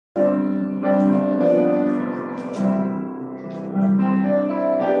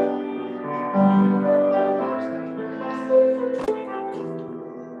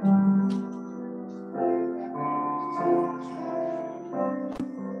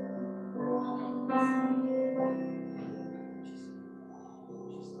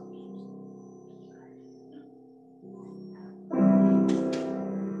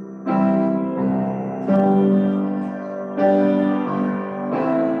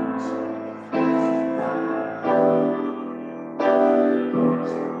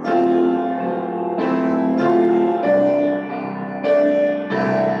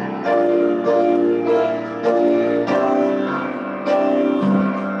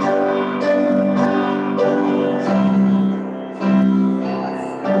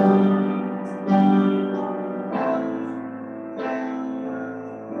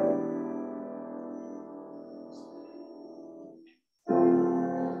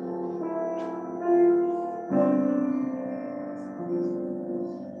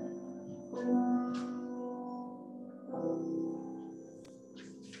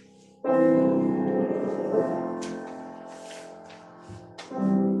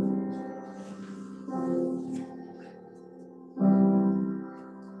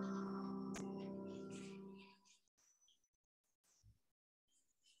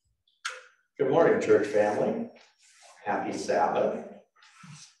morning, church family. Happy Sabbath.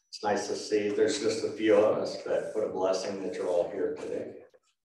 It's nice to see there's just a few of us, but what a blessing that you're all here today.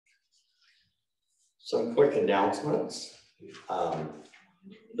 Some quick announcements.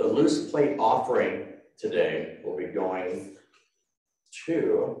 The loose plate offering today will be going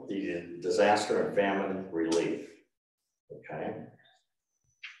to the disaster and famine relief. Okay.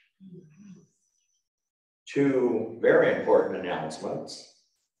 Two very important announcements.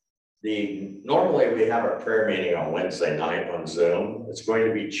 Normally we have our prayer meeting on Wednesday night on Zoom. It's going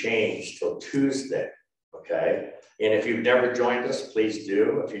to be changed till Tuesday, okay? And if you've never joined us, please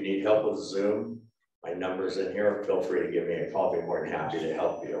do. If you need help with Zoom, my number's in here. Feel free to give me a call. I'll be more than happy to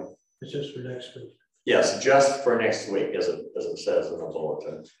help you. It's just for next week. Yes, just for next week, as it says in the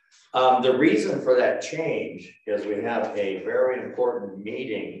bulletin. The reason for that change is we have a very important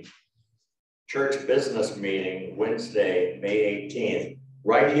meeting, church business meeting, Wednesday, May 18th,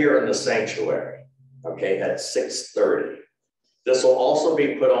 right here in the sanctuary, okay, at 6:30. This will also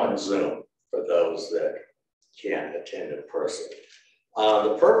be put on Zoom for those that can't attend in person.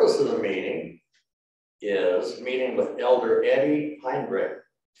 The purpose of the meeting is meeting with Elder Eddie Heinrich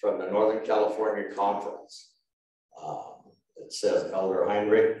from the Northern California Conference. It says Elder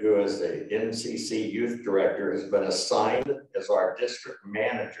Heinrich, who is the NCC Youth Director, has been assigned as our district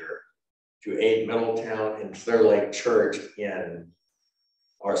manager to aid Middletown and Clear Lake Church in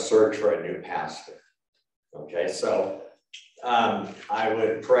our search for a new pastor. Okay, so I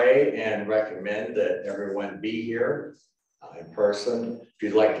would pray and recommend that everyone be here in person if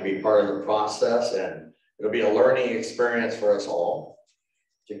you'd like to be part of the process, and it'll be a learning experience for us all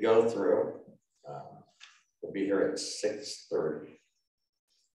to go through. We'll be here at 6:30.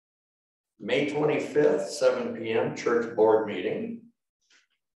 May 25th, 7 p.m. church board meeting.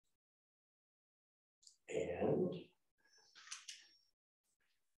 And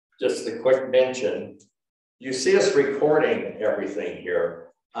just a quick mention, you see us recording everything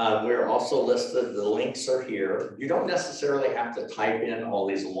here. We're also listed, the links are here. You don't necessarily have to type in all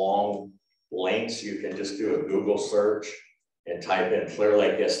these long links. You can just do a Google search and type in Clear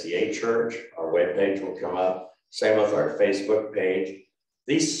Lake SDA Church. Our webpage will come up. Same with our Facebook page.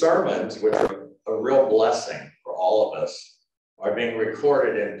 These sermons, which are a real blessing for all of us, are being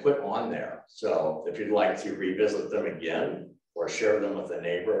recorded and put on there. So if you'd like to revisit them again, or share them with a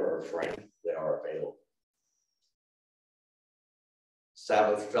neighbor or a friend, they are available.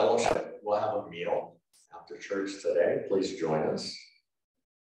 Sabbath Fellowship, we'll have a meal after church today. Please join us.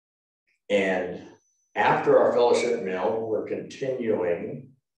 And after our fellowship meal, we're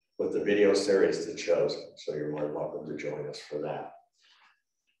continuing with the video series, The Chosen. So you're more than welcome to join us for that.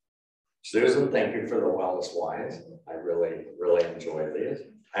 Susan, thank you for the Wellness Wines. I really, really enjoy these.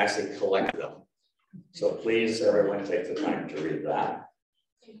 I actually collect them. So please, everyone, take the time to read that.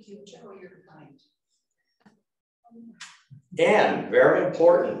 Thank you, Joe. You're kind. And very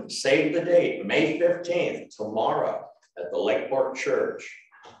important, save the date, May 15th, tomorrow at the Lakeport Church.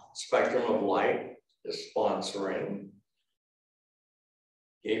 Spectrum of Light is sponsoring.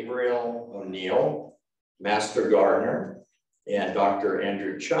 Gabriel O'Neill, Master Gardener, and Dr.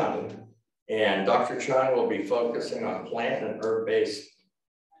 Andrew Chung. And Dr. Chung will be focusing on plant and herb-based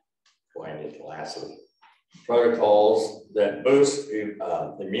protocols that boost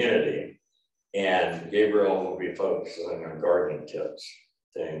immunity, and Gabriel will be focusing on gardening tips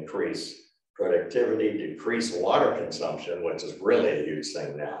to increase productivity, decrease water consumption, which is really a huge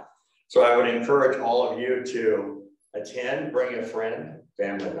thing now. So I would encourage all of you to attend, bring a friend,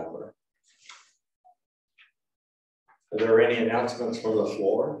 family member. Are there any announcements from the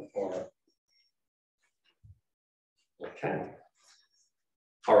floor? Okay.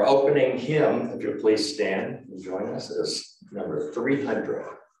 Our opening hymn, if you'll please stand and join us, is number 300.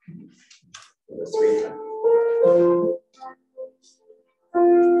 Number 300.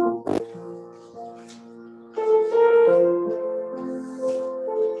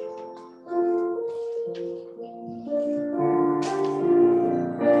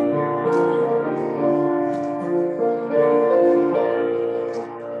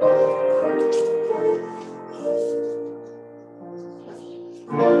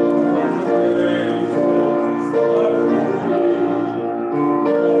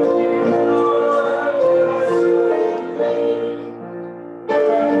 Thank you.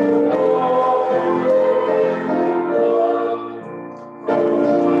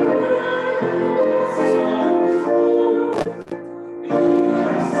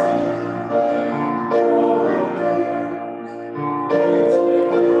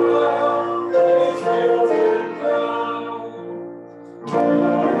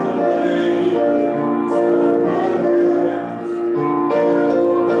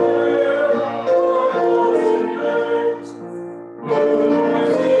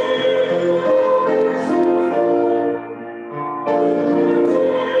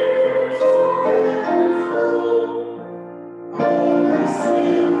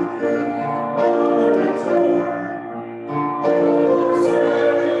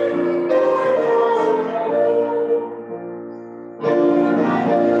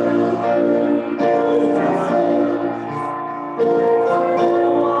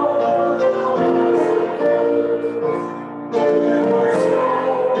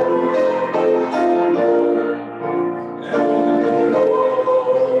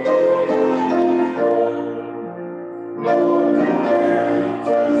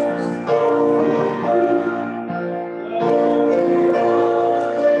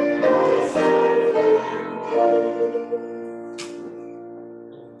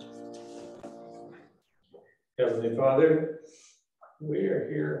 Father, we are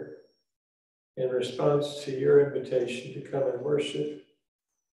here in response to your invitation to come and worship.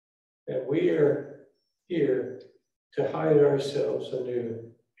 And we are here to hide ourselves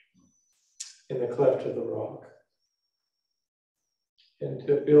anew in the cleft of the rock and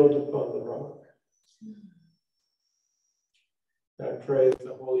to build upon the rock. I pray that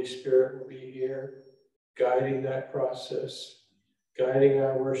the Holy Spirit will be here, guiding that process, guiding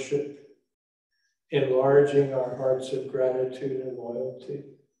our worship, enlarging our hearts of gratitude and loyalty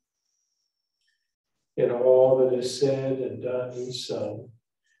in all that is said and done and sung.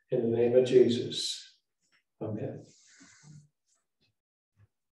 In the name of Jesus, amen.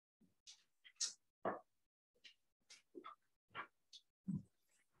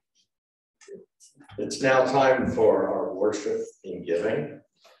 It's now time for our worship and giving.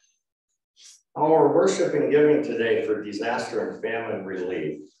 Our worship and giving today for disaster and famine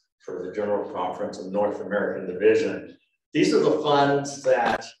relief for the General Conference of North American Division. These are the funds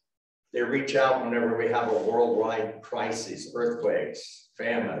that they reach out whenever we have a worldwide crisis, earthquakes,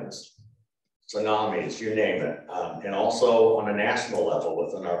 famines, tsunamis, you name it, and also on a national level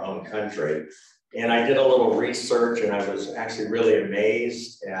within our own country. And I did a little research and I was actually really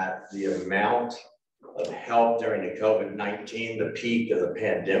amazed at the amount of help during the COVID-19, the peak of the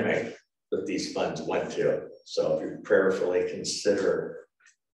pandemic that these funds went to. So if you prayerfully consider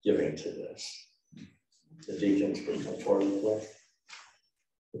giving to this. The deacons can come forward, please.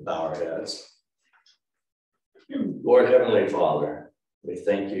 Bow our heads. Lord Heavenly Father, we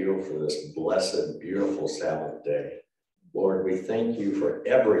thank you for this blessed, beautiful Sabbath day. Lord, we thank you for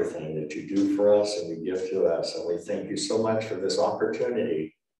everything that you do for us and you give to us. And we thank you so much for this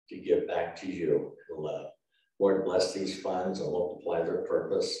opportunity to give back to you in love. Lord, bless these funds and multiply their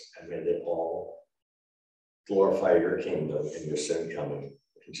purpose, and may they all glorify your kingdom in your soon coming.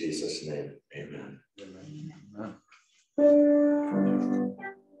 In Jesus' name, amen. Amen.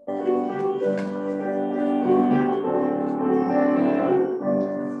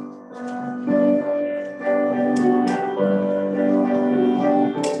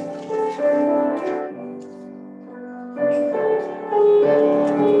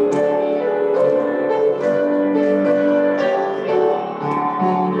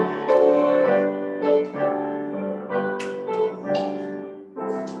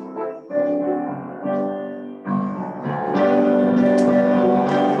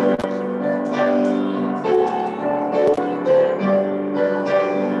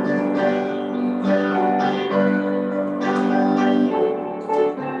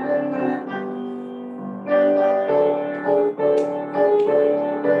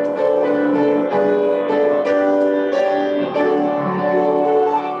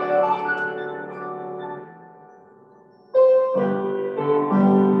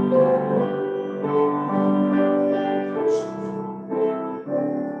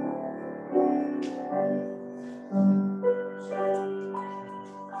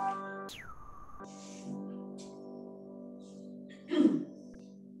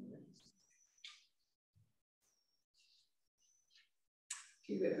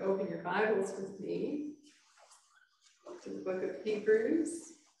 If you would open your Bibles with me to the book of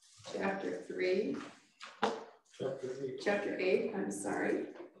Hebrews, chapter 3. Chapter 8, I'm sorry.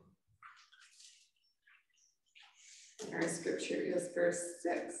 Our scripture is verse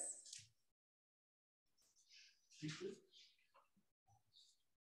 6.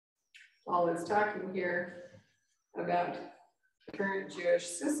 Paul is talking here about the current Jewish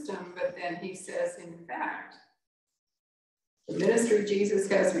system, but then he says, in fact, the ministry Jesus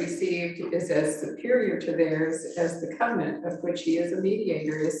has received is as superior to theirs as the covenant of which he is a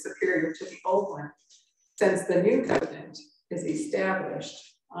mediator is superior to the old one, since the new covenant is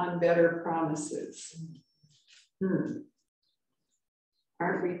established on better promises.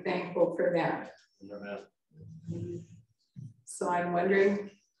 Aren't we thankful for that? Amen. So I'm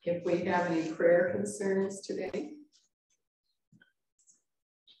wondering if we have any prayer concerns today.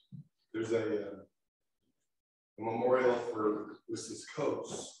 There's a memorial for Mrs.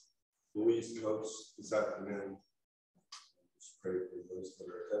 Coates, Louise Coates, this afternoon. Just pray for those that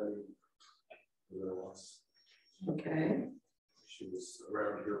are attending for their loss. Okay. She was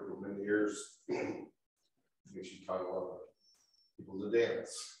around here for many years. I think she taught a lot of people to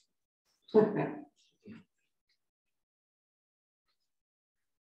dance.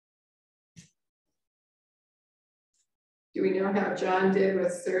 Do we know how John did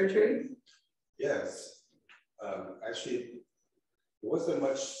with surgery? Yes. Actually, it wasn't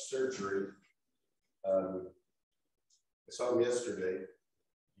much surgery. I saw him yesterday.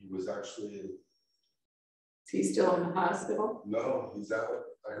 He was actually in. Is he still in the hospital? No, he's out.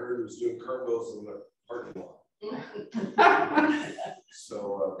 I heard he was doing cartwheels in the parking lot.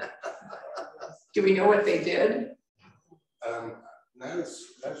 So, Do we know what they did?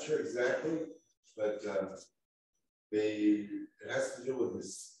 not sure exactly, but it has to do with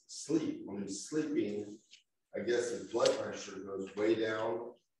his sleep. When he's sleeping, I guess his blood pressure goes way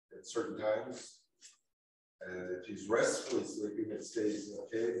down at certain times. And if he's restfully sleeping, it stays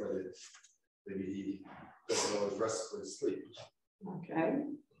okay, but maybe he doesn't always restfully sleep. Okay.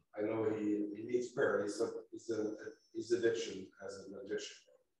 I know he needs prayer. His addiction has an addiction.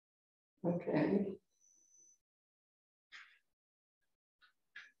 Okay.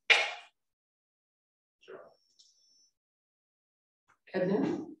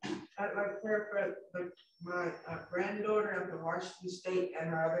 Edna? I'd like prayer for my granddaughter up in Washington State and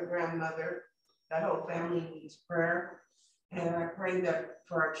her other grandmother. That whole family needs prayer. And I pray that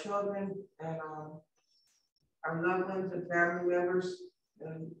for our children and our loved ones and family members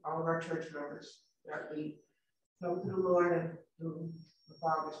and all of our church members, that we come to the Lord and to the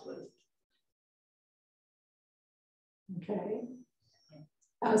Father's will. Okay.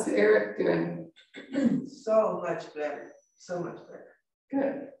 How's Eric doing? So much better. So much better.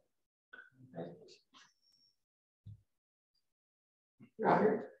 Good.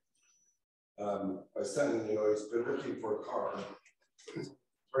 Robert? My son, he's been looking for a car. He's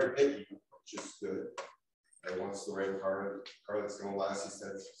very picky, which is good. He wants the right car that's going to last. He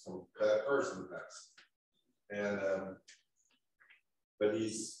said some bad cars in the past. And but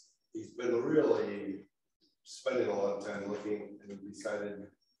he's been really spending a lot of time looking, and he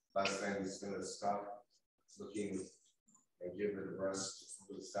decided last night he's going to stop looking and give it a rest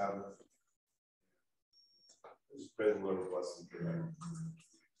for the Sabbath. Just pray the Lord bless him for that.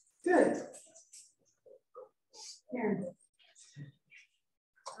 Good. Here.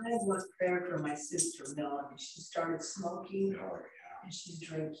 I have one prayer for my sister Melanie. She started smoking and she's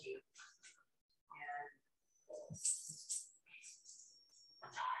drinking.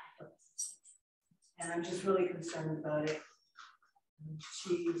 And I'm just really concerned about it.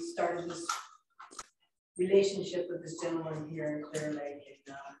 She started this relationship with this gentleman here in Clear Lake,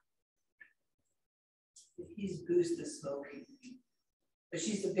 and he's boosted the smoking. But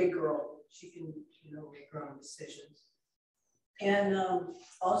she's a big girl. She can, make her own decisions. And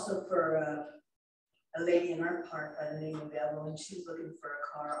also for a lady in our park by the name of Evelyn, she's looking for a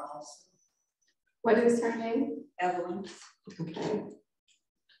car also. What is her name? Evelyn. Okay.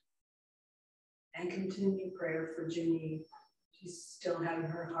 And continue prayer for Junie. She's still having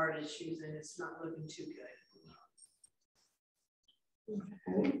her heart issues and it's not looking too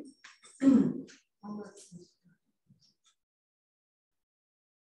good. Okay.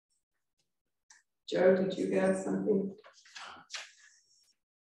 Joe, did you have something?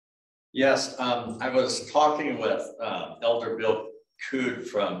 Yes, I was talking with Elder Bill Cood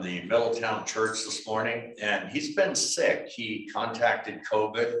from the Middletown Church this morning, and he's been sick. He contacted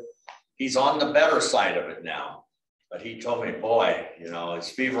COVID. He's on the better side of it now, but he told me, boy, his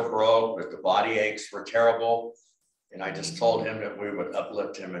fever broke, but the body aches were terrible. And I just told him that we would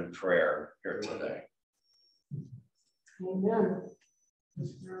uplift him in prayer here today. Amen.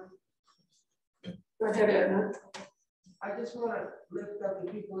 Go ahead, Edna. I just want to lift up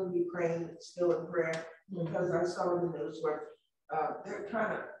the people in Ukraine still in prayer, because I saw in the news where they're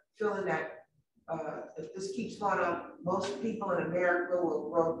kind of feeling that if this keeps going up, most people in America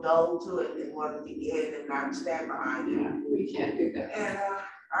will grow dull to it and want to be in and not stand behind it. Yeah, we can't do that. And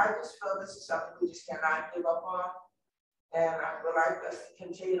I just feel this is something we just cannot give up on. And I would like us to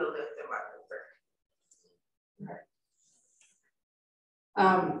continue to lift them up in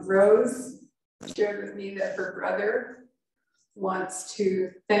prayer. Rose shared with me that her brother wants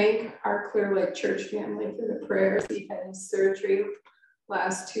to thank our Clear Lake Church family for the prayers. He had his surgery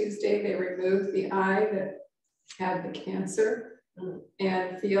last Tuesday. They removed the eye that had the cancer,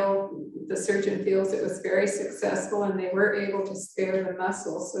 and the surgeon feels it was very successful, and they were able to spare the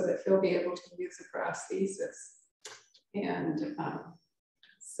muscle so that he'll be able to use a prosthesis. And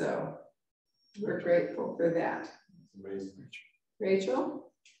so we're grateful for that. Amazing. Rachel?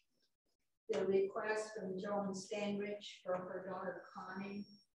 The request from Joan Stanbridge for her daughter Connie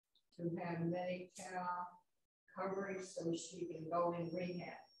to have Medicare coverage so she can go in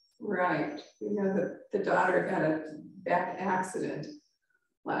rehab. Right. We know that the daughter had a bad accident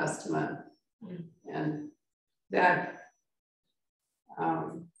last month, and that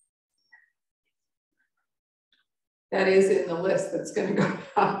that is in the list that's going to go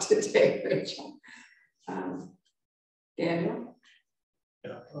out today, Rachel. Daniel?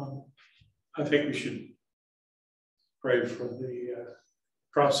 Yeah, I think we should pray for the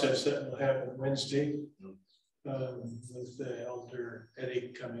process that will happen Wednesday with the Elder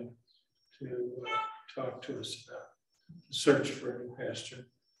Eddie coming to talk to us about the search for a new pastor.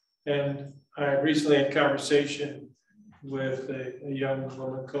 And I recently had a conversation with a young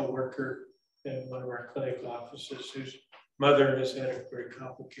woman co-worker in one of our clinical offices whose mother has had a very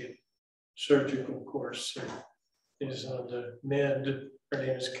complicated surgical course and is on the mend. Her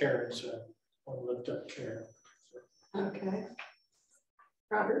name is Karen, so I'll lift up Karen. Okay.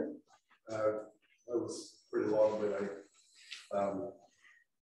 Robert? That was pretty long, but I want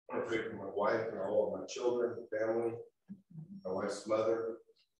to pray for my wife and all of my children, family, my wife's mother,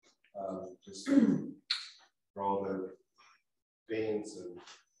 just for all their pains and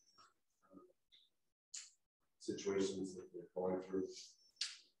situations that they're going through,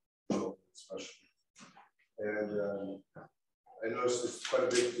 especially. And I noticed there's quite a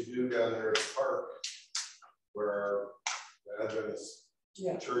big to-do down there at the park where the Adventist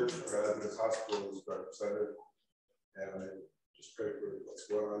church or Adventist hospital is represented. And I just pray for what's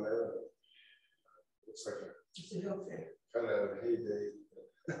going on there. Looks like a kind of a heyday.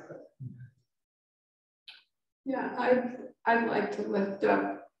 Yeah, I'd like to lift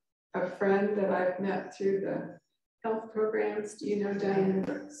up a friend that I've met through the health programs. Do you know Diane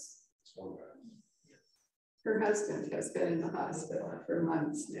Brooks? Her husband has been in the hospital for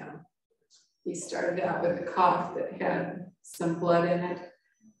months now. He started out with a cough that had some blood in it,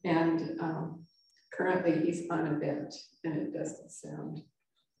 and currently he's on a vent, and it doesn't sound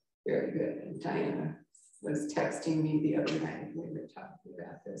very good. And Diana was texting me the other night, and we were talking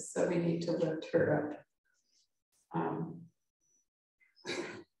about this, so we need to lift her up.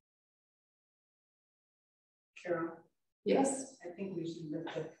 Carol, Yes. I think we should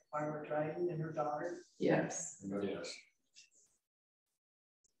lift up Barbara Dryden and her daughter. Yes. Yes.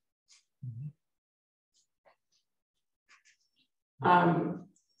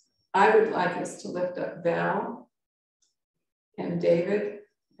 I would like us to lift up Val and David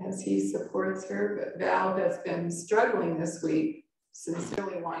as he supports her, but Val has been struggling this week,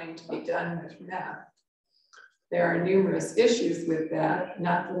 sincerely wanting to be done with meth. There are numerous issues with that,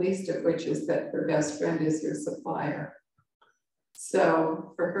 not the least of which is that her best friend is her supplier.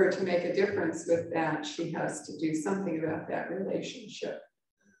 So for her to make a difference with that, she has to do something about that relationship.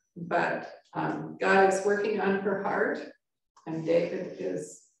 But God is working on her heart, and David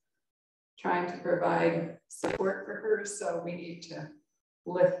is trying to provide support for her, so we need to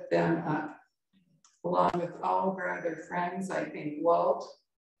lift them up. Along with all of our other friends, I think Walt,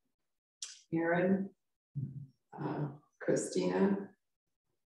 Aaron, Christina.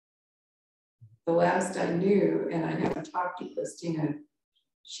 The last I knew, and I haven't talked to Christina,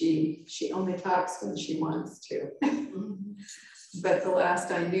 she only talks when she wants to. But the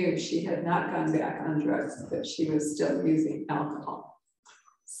last I knew, she had not gone back on drugs, but she was still using alcohol.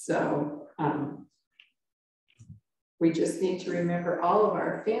 So we just need to remember all of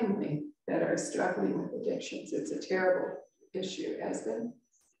our family that are struggling with addictions. It's a terrible issue, Esben.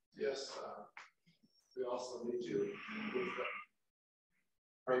 Yes, we also need to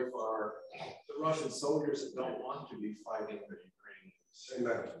pray for the Russian soldiers that don't want to be fighting the Ukrainians.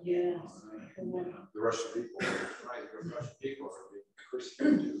 Amen. Yes. The Russian people. Right, the Russian people are being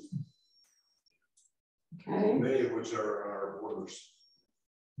persecuted. Okay. Many of which are on our borders.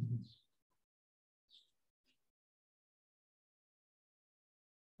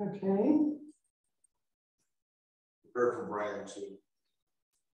 Okay. Prepare for Brian too.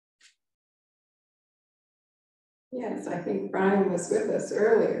 Yes, I think Brian was with us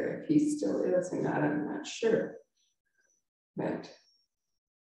earlier. If he still is or not, I'm not sure. But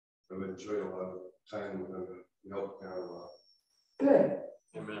I've enjoyed a lot of time with him. We helped out a lot. good.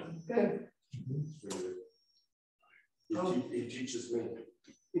 Amen. Good. He teaches me.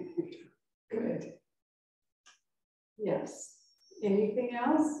 Good. Yes. Anything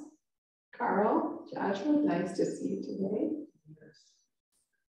else? Carl, Joshua, nice to see you today.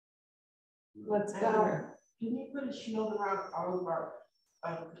 Let's go. Can you put a shield around all of our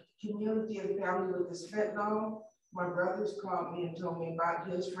community and family with this fentanyl? My brothers called me and told me about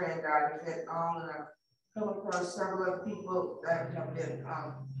his friend died of fentanyl, and I've come across several other people that have been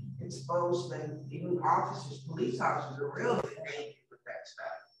exposed, and even officers, police officers are really in danger with that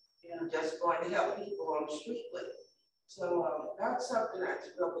stuff. You know, just going to help people on the street with it. So that's something that's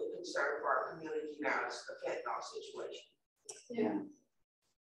really a concern for our community now, is the fentanyl situation. Yeah.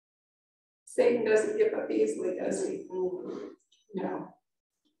 Satan doesn't give up easily, does he? No.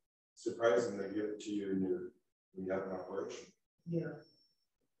 Surprising they give it to you when you have an operation. Yeah.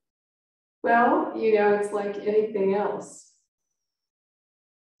 Well, you know, it's like anything else.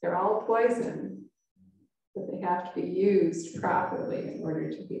 They're all poison, but they have to be used properly in order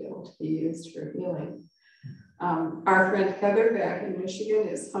to be able to be used for healing. Our friend Heather back in Michigan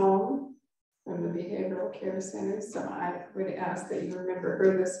is home. from the Behavioral Care Center. So I would ask that you remember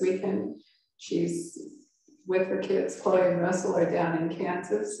her this weekend. She's with her kids, Chloe and Russell are down in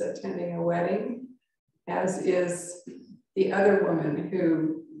Kansas attending a wedding, as is the other woman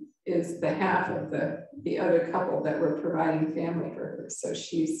who is the half of the other couple that were providing family for her. So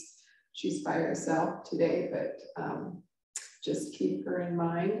she's by herself today, but just keep her in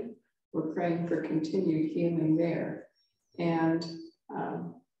mind. We're praying for continued healing there. And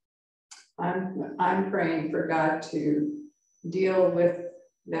I'm praying for God to deal with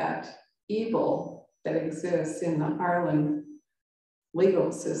that evil that exists in the Harlan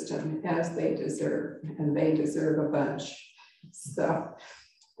legal system as they deserve, and they deserve a bunch. So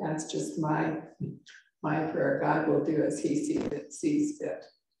that's just my prayer. God will do as he sees fit.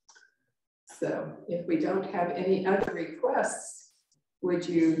 So if we don't have any other requests, would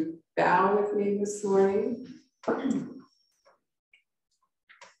you bow with me this morning?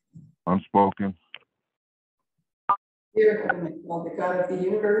 Unspoken. Dear Heavenly Father, God of the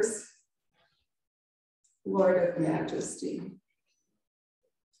universe, Lord of majesty,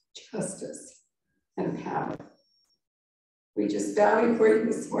 justice, and power, we just bow before you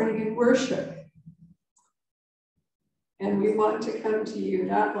this morning in worship. And we want to come to you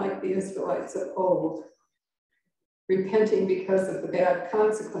not like the Israelites of old, repenting because of the bad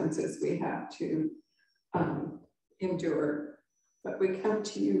consequences we have to endure, but we come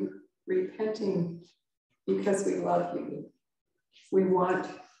to you repenting because we love you. We want to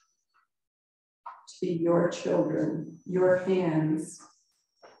be your children, your hands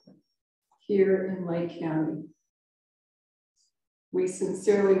here in Lake County. We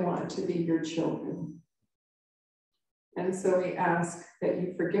sincerely want to be your children. And so we ask that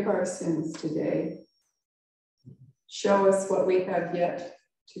you forgive our sins today. Show us what we have yet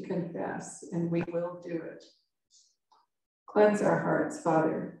to confess, and we will do it. Cleanse our hearts,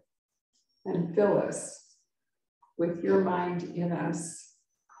 Father, and fill us with your mind in us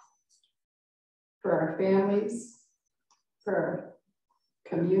for our families, for our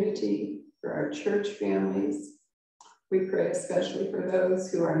community, for our church families. We pray especially for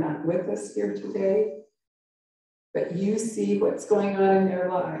those who are not with us here today, but you see what's going on in their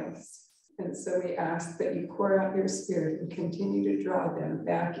lives. And so we ask that you pour out your Spirit and continue to draw them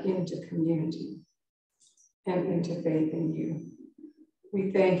back into community and into faith in you.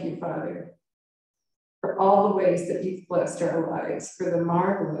 We thank you, Father, for all the ways that you've blessed our lives, for the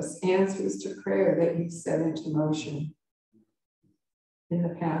marvelous answers to prayer that you've set into motion in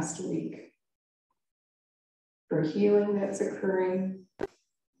the past week, for healing that's occurring,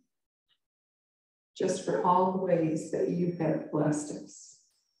 just for all the ways that you have blessed us.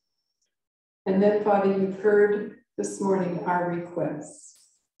 And then, Father, you've heard this morning our requests.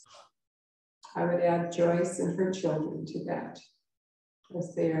 I would add Joyce and her children to that,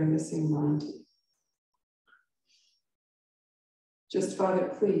 as they are missing Monty. Just, Father,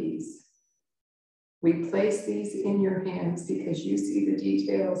 please, we place these in your hands because you see the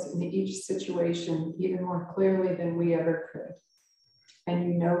details in each situation even more clearly than we ever could.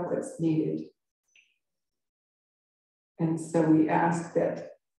 And you know what's needed. And so we ask that,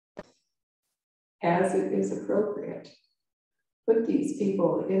 as it is appropriate, put these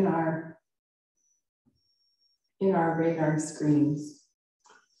people in our radar screens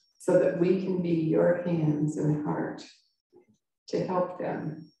so that we can be your hands and heart to help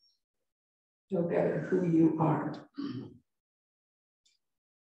them know better who you are.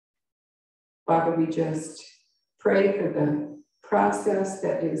 Father, we just pray for the process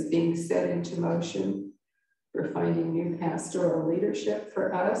that is being set into motion for finding new pastoral leadership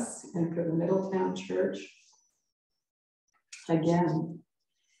for us and for the Middletown Church. Again,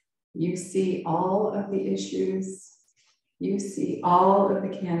 you see all of the issues, you see all of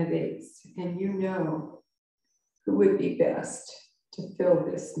the candidates, and you know who would be best to fill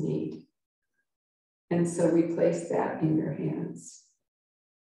this need. And so we place that in your hands.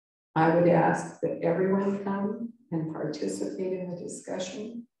 I would ask that everyone come and participate in the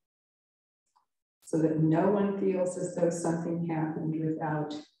discussion so that no one feels as though something happened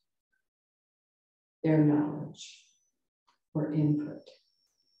without their knowledge or input.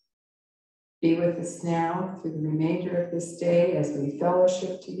 Be with us now through the remainder of this day as we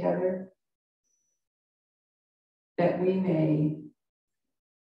fellowship together, that we may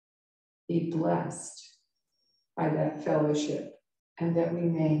be blessed by that fellowship and that we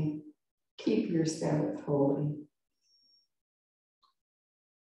may keep your Sabbath holy.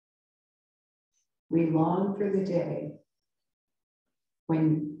 We long for the day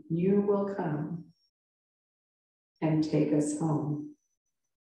when you will come and take us home.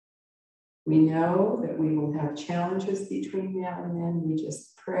 We know that we will have challenges between now and then. We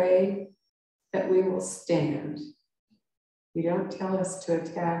just pray that we will stand. You don't tell us to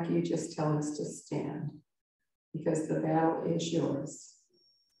attack, you just tell us to stand, because the battle is yours.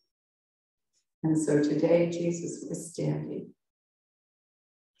 And so today, Jesus was standing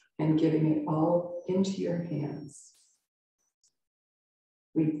and giving it all into your hands.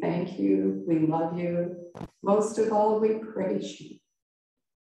 We thank you, we love you. Most of all, we praise you.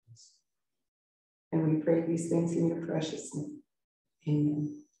 And we pray these things in your precious name.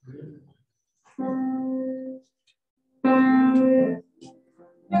 Amen.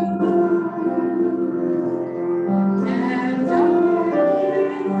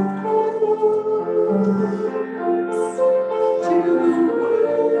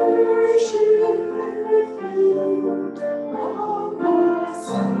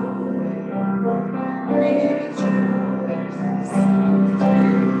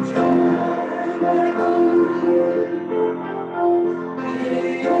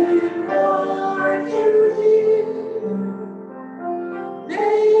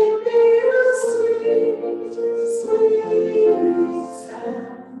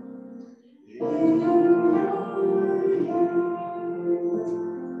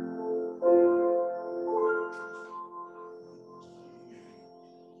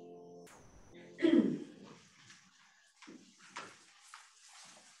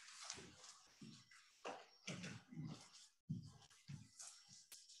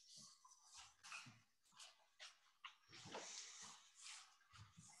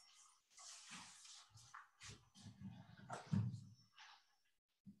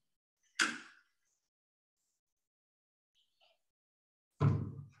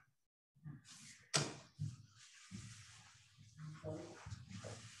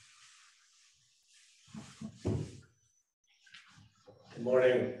 Good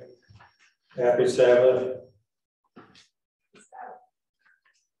morning. Happy Sabbath.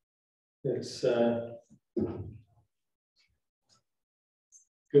 It's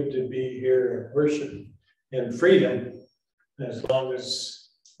good to be here and worship in freedom, as long as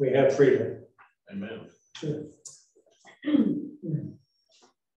we have freedom. Amen.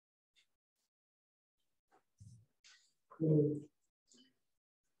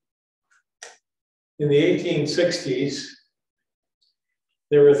 In the 1860s,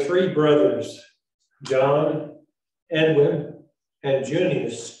 there were three brothers, John, Edwin, and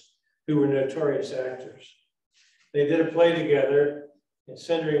Junius, who were notorious actors. They did a play together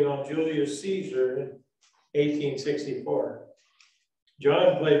centering on Julius Caesar in 1864.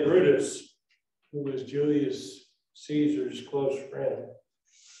 John played Brutus, who was Julius Caesar's close friend,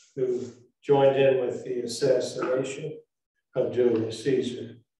 who joined in with the assassination of Julius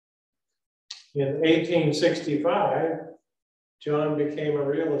Caesar. In 1865, John became a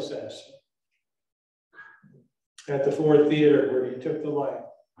real assassin at the Ford Theater, where he took the life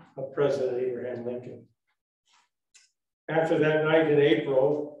of President Abraham Lincoln. After that night in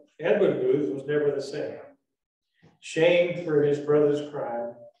April, Edwin Booth was never the same. Shame for his brother's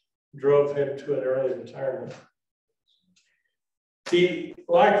crime drove him to an early retirement. He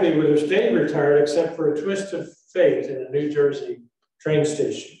likely would have stayed retired except for a twist of fate in a New Jersey train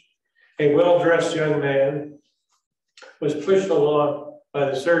station. A well-dressed young man was pushed along by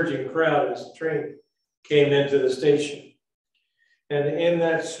the surging crowd as the train came into the station. And in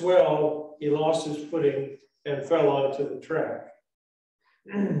that swell, he lost his footing and fell onto the track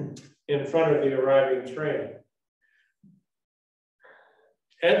in front of the arriving train.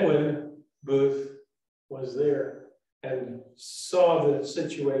 Edwin Booth was there and saw the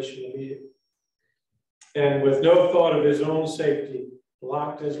situation immediately. And with no thought of his own safety,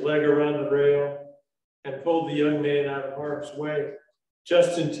 locked his leg around the rail and pulled the young man out of harm's way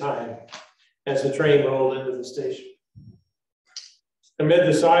just in time as the train rolled into the station. Amid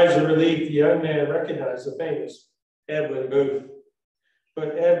the sighs of relief, the young man recognized the famous Edwin Booth,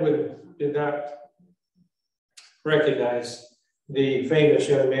 but Edwin did not recognize the famous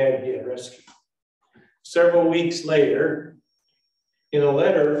young man he had rescued. Several weeks later, in a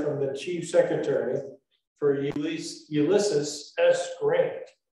letter from the chief secretary for Ulysses S. Grant,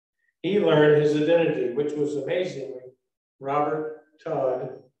 he learned his identity, which was amazingly Robert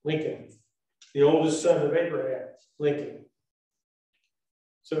Todd Lincoln, the oldest son of Abraham Lincoln.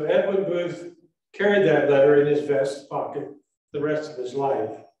 So Edwin Booth carried that letter in his vest pocket the rest of his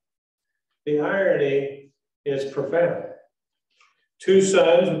life. The irony is profound. Two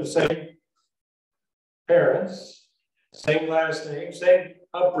sons with the same parents, same last name, same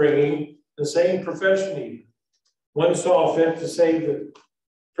upbringing, the same profession even. One saw fit to save the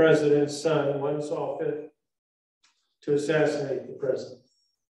president's son, one saw fit to assassinate the president.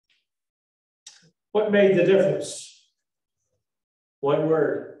 What made the difference? One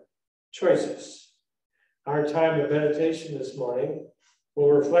word: choices. Our time of meditation this morning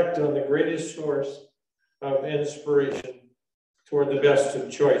will reflect on the greatest source of inspiration toward the best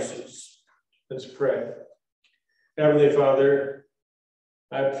of choices. Let's pray. Heavenly Father,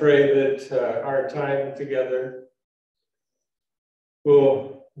 I pray that our time together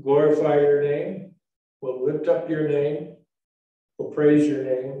will glorify your name, will lift up your name, will praise your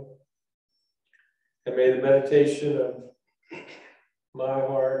name, and may the meditation of my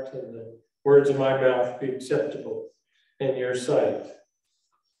heart and the words of my mouth be acceptable in your sight.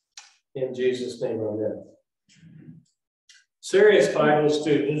 In Jesus' name, amen. Serious Bible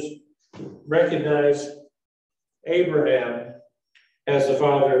students recognize Abraham as the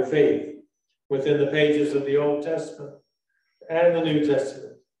father of faith within the pages of the Old Testament and the New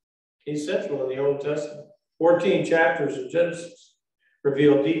Testament. He's central in the Old Testament. 14 chapters of Genesis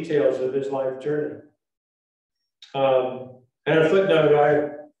reveal details of his life journey. And a footnote,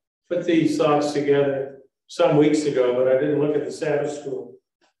 I put these thoughts together some weeks ago, but I didn't look at the Sabbath school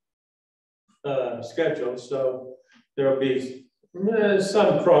schedule, so there will be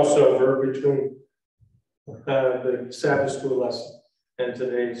some crossover between the Sabbath school lesson and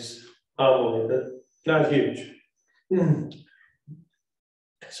today's homily, but not huge.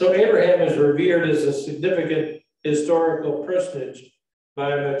 So Abraham is revered as a significant historical personage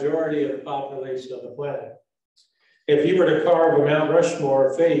by a majority of the population of the planet. If you were to carve a Mount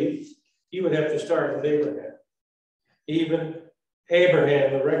Rushmore of faith, you would have to start with Abraham. Even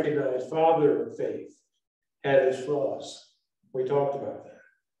Abraham, the recognized father of faith, had his flaws. We talked about that.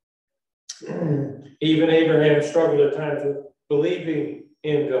 Even Abraham struggled at times with believing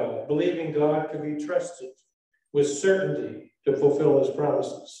in God, believing God could be trusted with certainty to fulfill his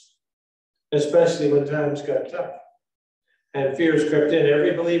promises, especially when times got tough and fears crept in.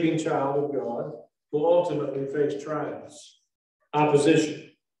 Every believing child of God will ultimately face trials,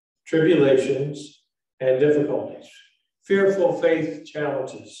 opposition, tribulations, and difficulties, fearful faith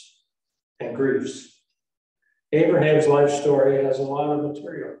challenges, and griefs. Abraham's life story has a lot of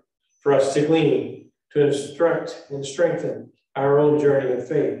material for us to glean, to instruct and strengthen our own journey of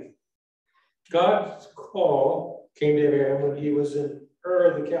faith. God's call came to Abraham when he was in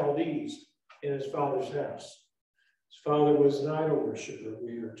Ur of the Chaldees in his father's house. His father was an idol worshiper,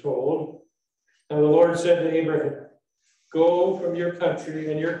 we are told. And the Lord said to Abraham, "Go from your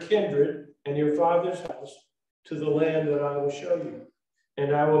country and your kindred and your father's house to the land that I will show you.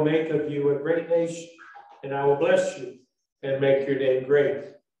 And I will make of you a great nation, and I will bless you and make your name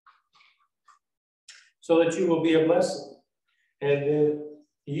great, so that you will be a blessing. And in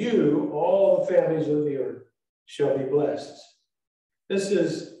you, all the families of the earth shall be blessed." This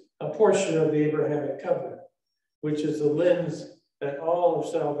is a portion of the Abrahamic covenant, which is the lens that all of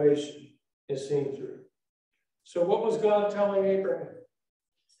salvation is seen through. So what was God telling Abraham?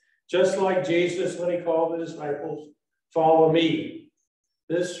 Just like Jesus when he called the disciples, "Follow me."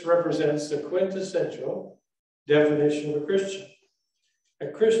 This represents the quintessential definition of a Christian. A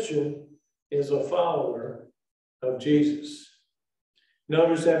Christian is a follower of Jesus.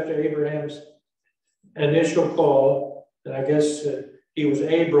 Notice after Abraham's initial call, and I guess he was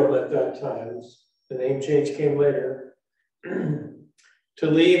Abram at that time, the name change came later, to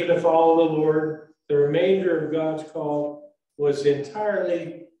leave and to follow the Lord, the remainder of God's call was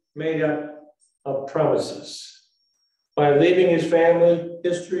entirely made up of promises. By leaving his family,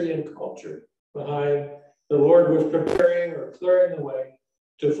 history, and culture behind, the Lord was preparing or clearing the way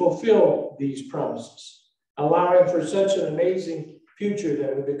to fulfill these promises, allowing for such an amazing future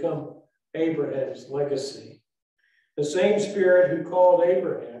that would become Abraham's legacy. The same Spirit who called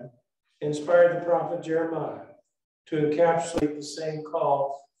Abraham inspired the prophet Jeremiah to encapsulate the same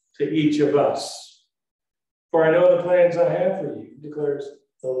call to each of us. "For I know the plans I have for you," declares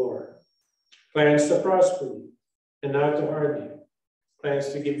the Lord. "Plans to prosper you and not to harm you.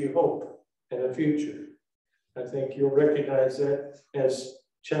 Plans to give you hope and a future." I think you'll recognize that as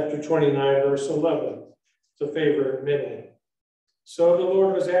chapter 29, verse 11. It's a favorite of many. So the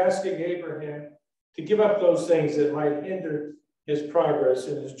Lord was asking Abraham to give up those things that might hinder his progress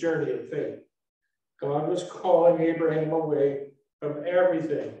in his journey of faith. God was calling Abraham away from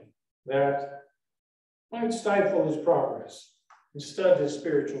everything that might stifle his progress and stunt his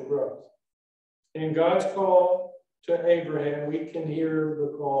spiritual growth. In God's call to Abraham, we can hear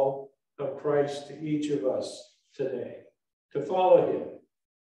the call of Christ to each of us today, to follow him.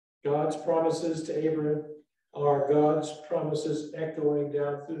 God's promises to Abraham are God's promises echoing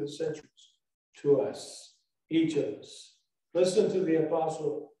down through the centuries to us, each of us. Listen to the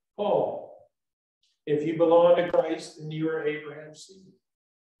Apostle Paul. "If you belong to Christ, then you are Abraham's seed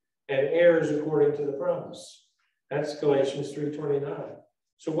and heirs according to the promise." That's Galatians 3:29.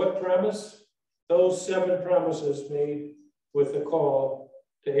 So what promise? Those 7 promises made with the call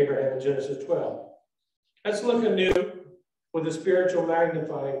to Abraham in Genesis 12. Let's look anew with a spiritual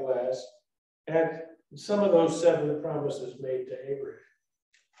magnifying glass at some of those 7 promises made to Abraham.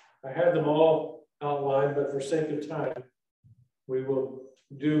 I have them all outlined, but for sake of time, we will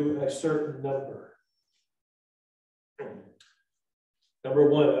do a certain number. Number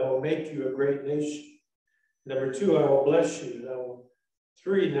 1, I will make you a great nation. Number 2, I will bless you.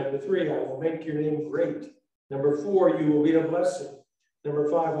 Number 3, I will make your name great. Number 4, you will be a blessing. Number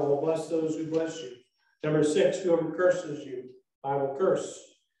 5, I will bless those who bless you. Number 6, whoever curses you, I will curse.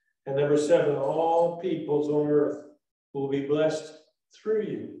 And number 7, all peoples on earth will be blessed through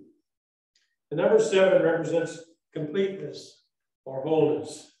you. The number 7 represents completeness or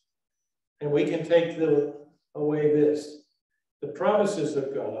wholeness. And we can take away this. The promises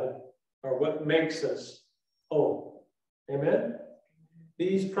of God are what makes us whole. Amen?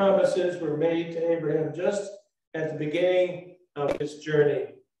 These promises were made to Abraham just at the beginning of his journey.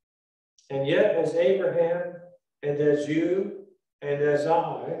 And yet, as Abraham and as you and as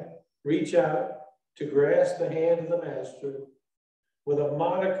I reach out to grasp the hand of the Master with a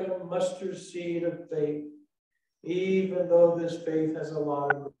modicum mustard seed of faith, even though this faith has a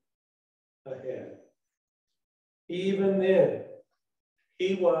lot ahead. Even then,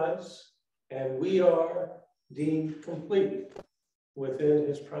 he was and we are deemed complete within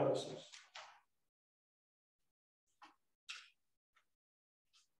his promises.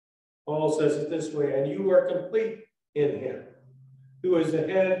 Paul says it this way, and you are complete in him, who is the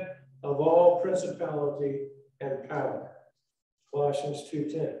head of all principality and power. Colossians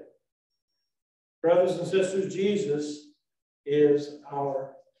 2:10. Brothers and sisters, Jesus is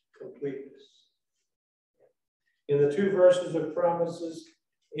our completeness. In the 2 verses of promises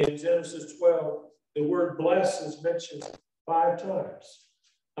in Genesis 12, the word bless is mentioned 5 times.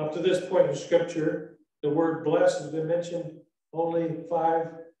 Up to this point in Scripture, the word bless has been mentioned only 5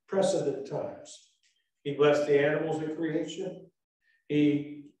 precedent times. He blessed the animals at creation.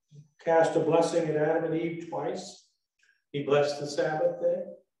 He cast a blessing at Adam and Eve twice. He blessed the Sabbath day.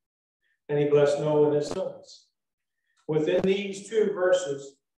 And he blessed Noah and his sons. Within these 2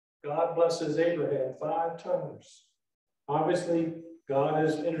 verses, God blesses Abraham 5 times. Obviously, God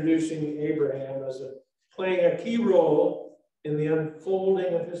is introducing Abraham as playing a key role in the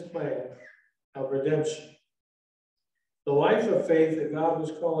unfolding of his plan of redemption. The life of faith that God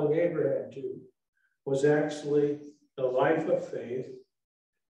was calling Abraham to was actually the life of faith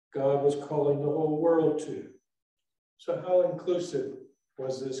God was calling the whole world to. So how inclusive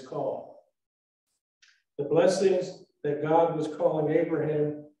was this call? The blessings that God was calling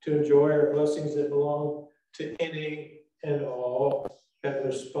Abraham to enjoy are blessings that belong to any and all that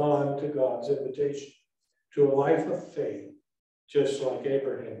respond to God's invitation to a life of faith, just like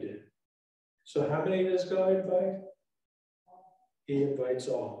Abraham did. So how many does God invite? He invites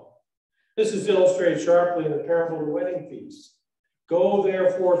all. This is illustrated sharply in the parable of the wedding feast. Go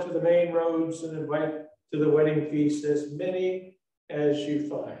therefore to the main roads and invite to the wedding feast as many as you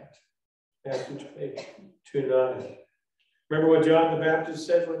find. Matthew 22:9. Remember what John the Baptist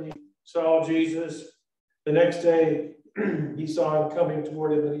said when he saw Jesus? The next day, he saw him coming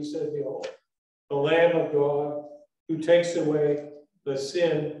toward him and he said, behold, the Lamb of God who takes away the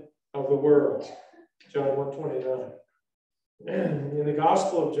sin of the world. John 1:29. In the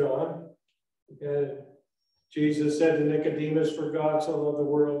Gospel of John, Jesus said to Nicodemus, for God so loved the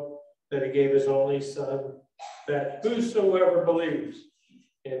world that he gave his only Son, that whosoever believes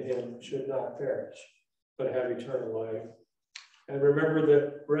in him should not perish, but have eternal life. And remember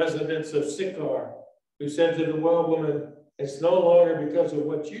the residents of Sychar, who said to the well woman, it's no longer because of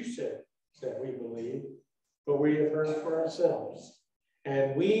what you said that we believe, but we have heard for ourselves.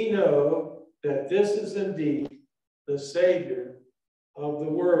 And we know that this is indeed the Savior of the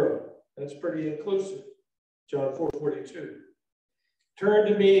world. That's pretty inclusive. John 4:42. Turn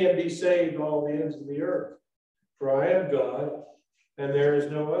to me and be saved, all the ends of the earth, for I am God, and there is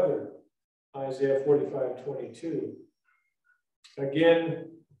no other. Isaiah 45:22.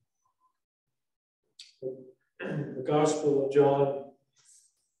 Again, the Gospel of John,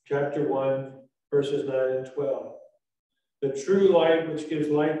 chapter 1, verses 9 and 12. The true light, which gives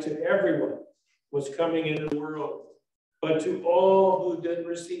light to everyone, was coming into the world, but to all who did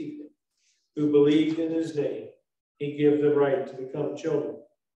receive him, who believed in his name, he gave the right to become children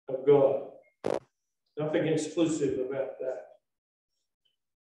of God. Nothing exclusive about that.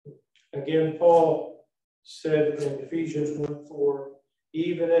 Again, Paul said in Ephesians 1:4,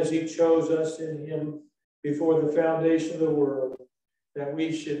 even as he chose us in him before the foundation of the world, that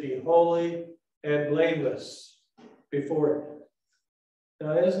we should be holy and blameless before him.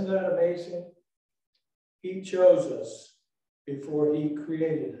 Now, isn't that amazing? He chose us before he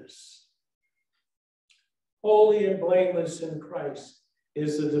created us. Holy and blameless in Christ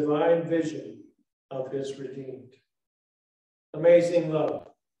is the divine vision of his redeemed. Amazing love,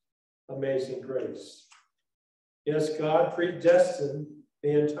 amazing grace. Yes, God predestined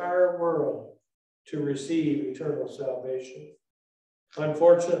the entire world to receive eternal salvation.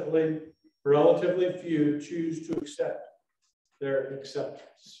 Unfortunately, relatively few choose to accept their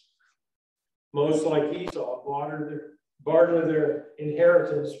acceptance. Most, like Esau, barter their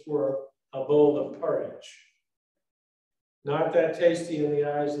inheritance for a bowl of porridge. Not that tasty in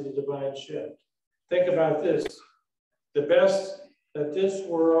the eyes of the divine shift. Think about this. The best that this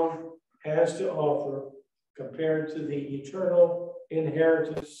world has to offer compared to the eternal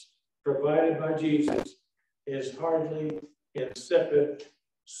inheritance provided by Jesus is hardly insipid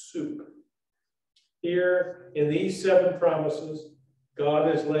soup. Here in these 7 promises,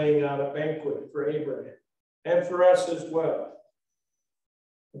 God is laying out a banquet for Abraham and for us as well.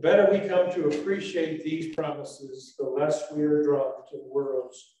 The better we come to appreciate these promises, the less we are drawn to the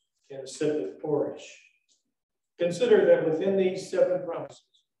world's insipid porridge. Consider that within these 7 promises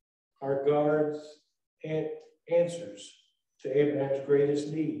are God's answers to Abraham's greatest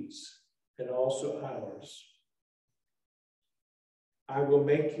needs and also ours. I will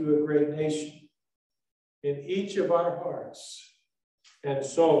make you a great nation. In each of our hearts and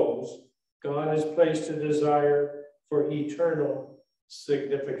souls, God has placed a desire for eternal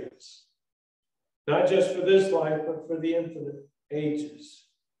significance. Not just for this life, but for the infinite ages.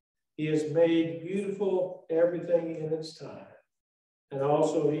 He has made beautiful everything in its time. And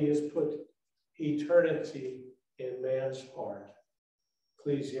also he has put eternity in man's heart.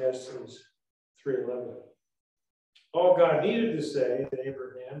 Ecclesiastes 3:11. All God needed to say to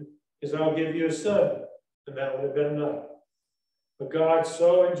Abraham is, I'll give you a son, and that would have been enough. But God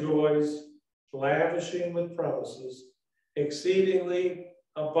so enjoys lavishing with promises, exceedingly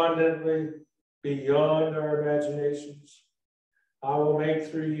abundantly beyond our imaginations. I will make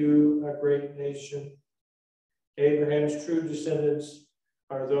through you a great nation. Abraham's true descendants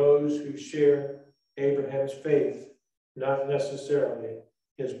are those who share Abraham's faith, not necessarily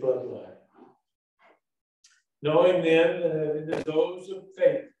his bloodline. Knowing then that it is those of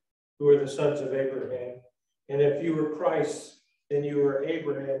faith who are the sons of Abraham, and if you were Christ, then you are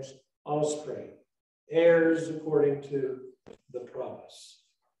Abraham's offspring, heirs according to the promise.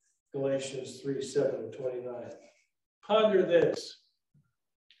 Galatians 3:7-29. Ponder this.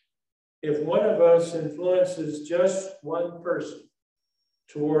 If one of us influences just one person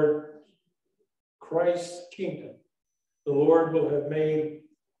toward Christ's kingdom, the Lord will have made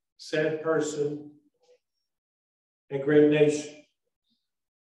said person a great nation.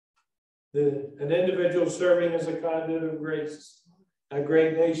 An individual serving as a conduit of grace, a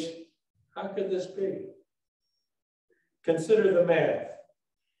great nation. How could this be? Consider the math.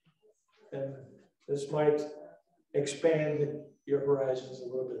 And this might expand your horizons a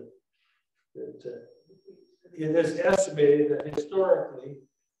little bit. It is estimated that historically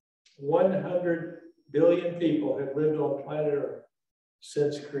 100 billion people have lived on planet Earth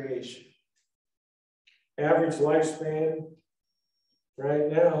since creation. Average lifespan right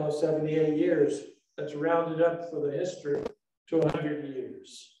now is 78 years. That's rounded up for the history to 100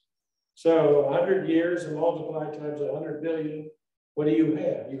 years. So 100 years and multiply times 100 billion, what do you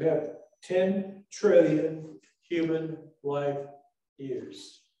have? You have 10 trillion human life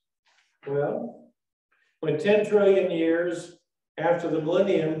years. Well, when 10 trillion years after the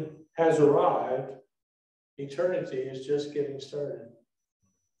millennium has arrived, eternity is just getting started.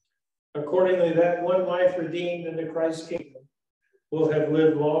 Accordingly, that one life redeemed into Christ's kingdom will have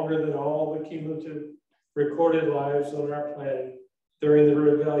lived longer than all the cumulative recorded lives on our planet during the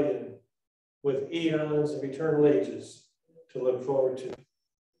rebellion, with eons of eternal ages to look forward to.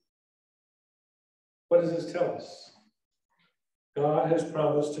 What does this tell us? God has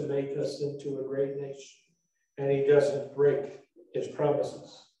promised to make us into a great nation, and he doesn't break his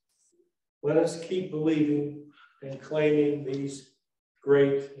promises. Let us keep believing and claiming these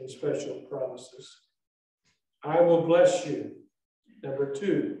great and special promises. I will bless you. Number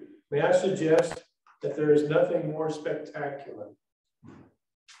 2, may I suggest that there is nothing more spectacular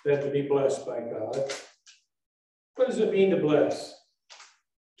than to be blessed by God. What does it mean to bless?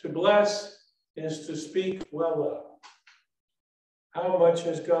 To bless is to speak well of. How much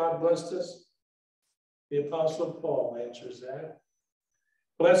has God blessed us? The Apostle Paul answers that.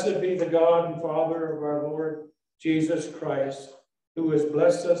 Blessed be the God and Father of our Lord Jesus Christ, who has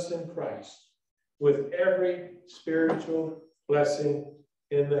blessed us in Christ with every spiritual blessing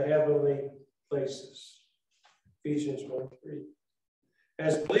in the heavenly places. Ephesians 1:3.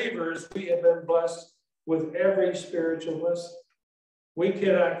 As believers, we have been blessed with every spiritual blessing. We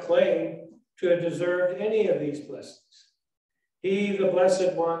cannot claim to have deserved any of these blessings. He, the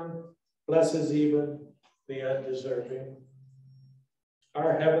Blessed One, blesses even the undeserving.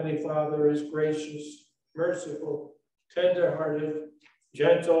 Our Heavenly Father is gracious, merciful, tender-hearted,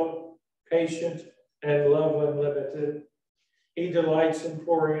 gentle, patient, and love unlimited. He delights in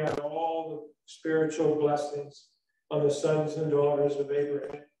pouring out all the spiritual blessings on the sons and daughters of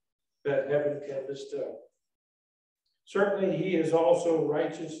Abraham that heaven can bestow. Certainly, he is also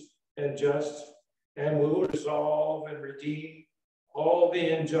righteous and just, and will resolve and redeem all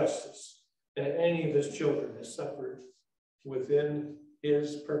the injustice that any of his children has suffered within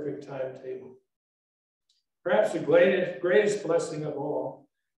his perfect timetable. Perhaps the greatest blessing of all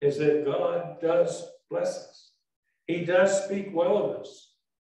is that God does bless us. He does speak well of us.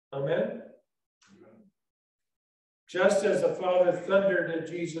 Amen? Just as the Father thundered at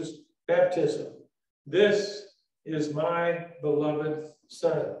Jesus' baptism, "This is my beloved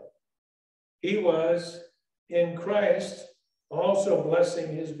Son." He was in Christ also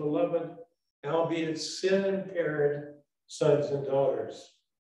blessing his beloved, albeit sin-impaired sons and daughters.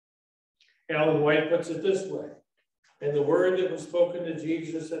 Ellen White puts it this way: "And the word that was spoken to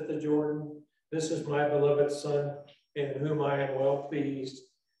Jesus at the Jordan, 'This is my beloved Son, in whom I am well pleased,'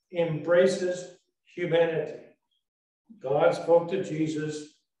 embraces humanity. God spoke to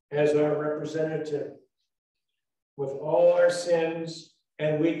Jesus as our representative. With all our sins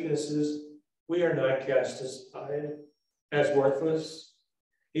and weaknesses, we are not cast aside as worthless.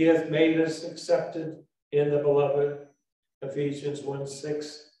 He hath made us accepted in the beloved." Ephesians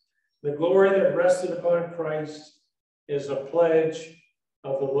 1:6. The glory that rested upon Christ is a pledge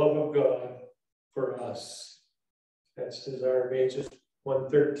of the love of God for us. That's Desire of Ages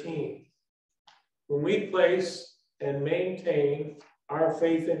 1:13. When we place and maintain our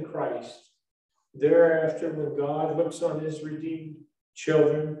faith in Christ, thereafter, when God looks on his redeemed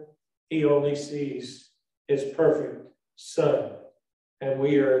children, he only sees his perfect Son, and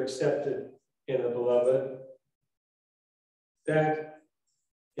we are accepted in the beloved. That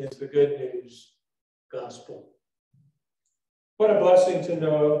is the good news gospel. What a blessing to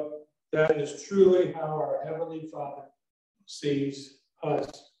know that is truly how our Heavenly Father sees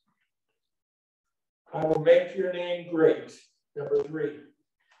us. I will make your name great. Number 3.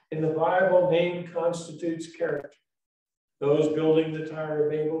 In the Bible, name constitutes character. Those building the Tower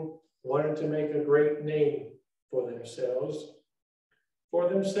of Babel wanted to make a great name for themselves.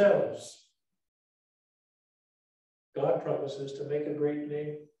 God promises to make a great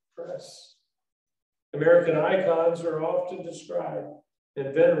name for us. American icons are often described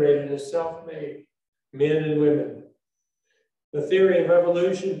and venerated as self-made men and women. The theory of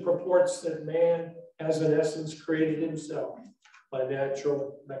evolution purports that man has in essence created himself by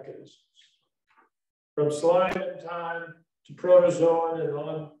natural mechanisms. From slime and time to protozoan and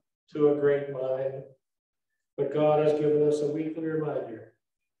on to a great mind. But God has given us a weekly reminder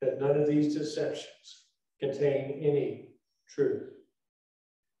that none of these deceptions contain any truth.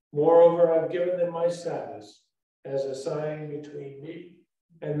 Moreover, I've given them my Sabbaths as a sign between me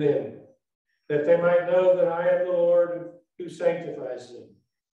and them, that they might know that I am the Lord who sanctifies them.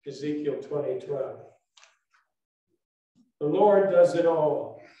 Ezekiel 20:12. The Lord does it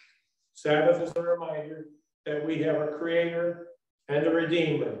all. Sabbath is a reminder that we have a creator and a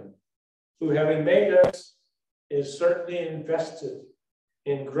redeemer who, having made us, is certainly invested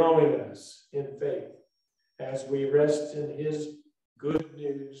in growing us in faith as we rest in his good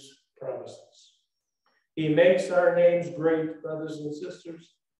news promises. He makes our names great, brothers and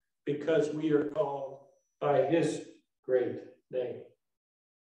sisters, because we are called by his great name.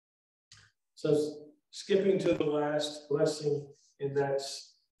 So skipping to the last blessing in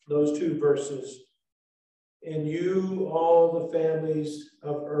those 2 verses, in you all the families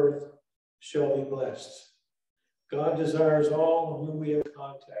of earth shall be blessed. God desires all whom we have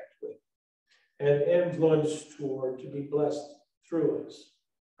contact with and influence toward to be blessed through us.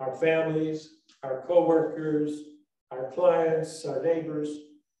 Our families, our co-workers, our clients, our neighbors,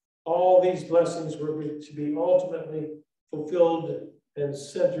 all these blessings were to be ultimately fulfilled and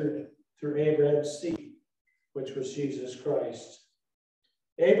centered through Abraham's seed, which was Jesus Christ.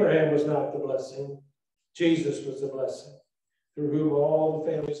 Abraham was not the blessing. Jesus was the blessing, through whom all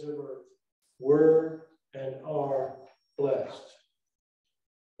the families of earth were and are blessed.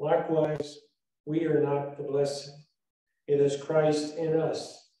 Likewise, we are not the blessing. It is Christ in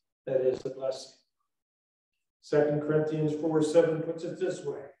us that is the blessing. 2 Corinthians 4:7 puts it this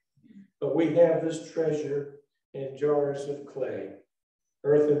way: but we have this treasure in jars of clay,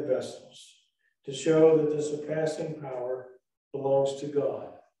 earthen vessels, to show that the surpassing power belongs to God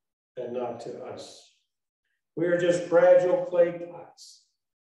and not to us. We are just fragile clay pots.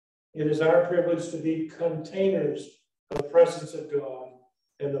 It is our privilege to be containers of the presence of God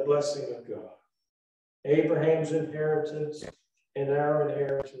and the blessing of God. Abraham's inheritance and our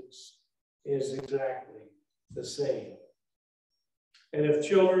inheritance is exactly the same. And if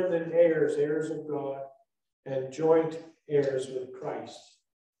children, then heirs, heirs of God, and joint heirs with Christ,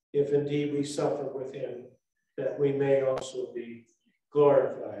 if indeed we suffer with him, that we may also be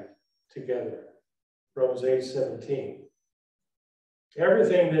glorified together. Romans 8:17.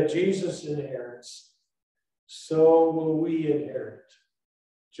 Everything that Jesus inherits, so will we inherit,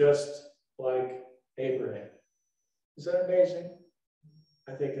 just like Abraham. Is that amazing?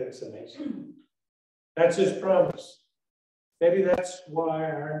 I think that's amazing. That's his promise. Maybe that's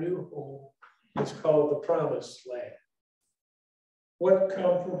why our new home is called the Promised Land. What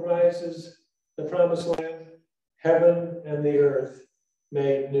comprises the Promised Land? Heaven and the earth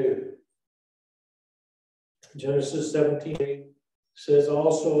made new. Genesis 17:8 says,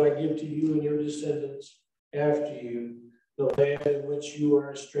 also I give to you and your descendants after you the land in which you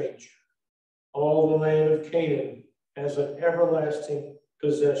are a stranger, all the land of Canaan as an everlasting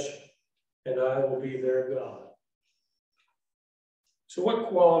possession, and I will be their God. So what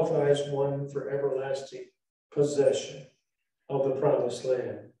qualifies one for everlasting possession of the Promised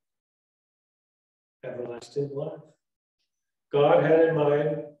Land? Everlasting life. God had in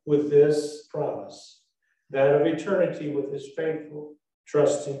mind with this promise that of eternity with his faithful,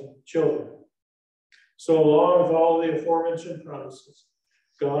 trusting children. So along with all the aforementioned promises,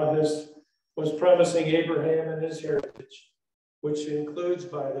 God was promising Abraham and his heritage, which includes,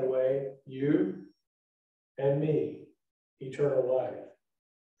 by the way, you and me, eternal life.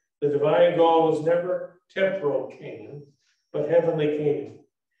 The divine goal was never temporal Canaan, but heavenly Canaan,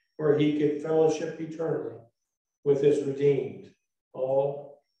 where he could fellowship eternally with his redeemed,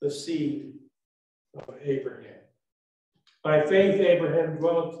 all the seed of Abraham. By faith, Abraham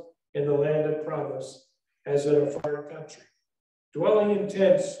dwelt in the land of promise as in a far country, dwelling in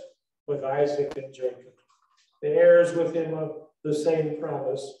tents with Isaac and Jacob, the heirs with him of the same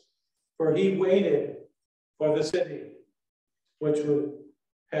promise, for he waited for the city, which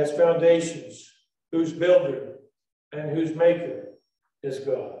has foundations, whose builder and whose maker is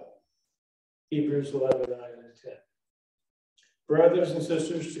God. Hebrews 11:9 and 10. Brothers and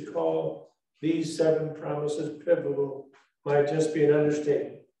sisters, to call these 7 promises pivotal might just be an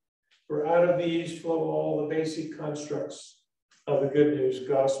understatement. For out of these flow all the basic constructs of the good news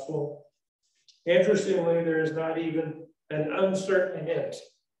gospel. Interestingly, there is not even an uncertain hint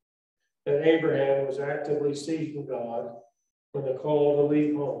that Abraham was actively seeking God when the call to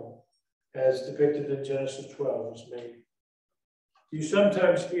leave home, as depicted in Genesis 12, was made. You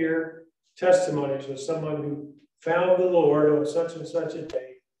sometimes hear testimonies of someone who found the Lord on such and such a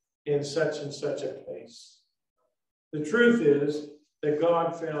day in such and such a place. The truth is that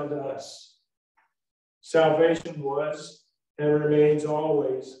God found us. Salvation was and remains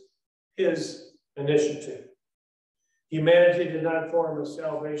always his initiative. Humanity did not form a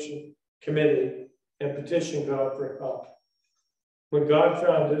salvation committee and petition God for help. When God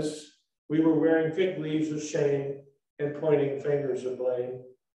found us, we were wearing fig leaves of shame and pointing fingers of blame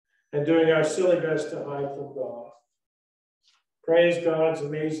and doing our silly best to hide from God. Praise God's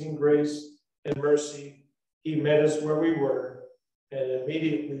amazing grace and mercy. He met us where we were and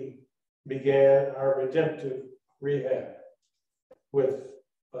immediately began our redemptive rehab with,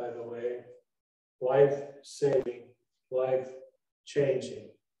 by the way, life-saving, life-changing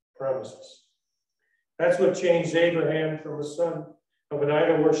promises. That's what changed Abraham from a son of an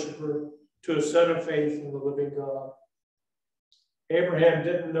idol worshiper to a son of faith in the living God. Abraham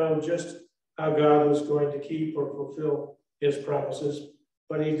didn't know just how God was going to keep or fulfill his promises,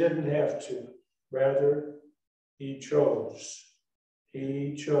 but he didn't have to. Rather, he chose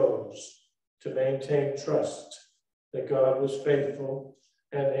to maintain trust that God was faithful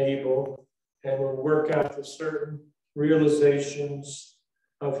and able and would work out the certain realizations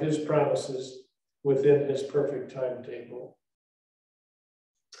of his promises within his perfect timetable.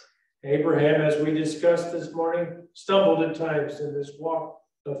 Abraham, as we discussed this morning, stumbled at times in this walk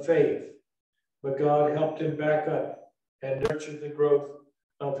of faith, but God helped him back up and nurtured the growth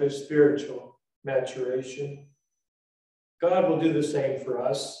of his spiritual maturation. God will do the same for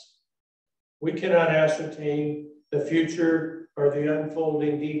us. We cannot ascertain the future or the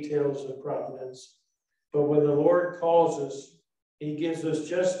unfolding details of providence, but when the Lord calls us, he gives us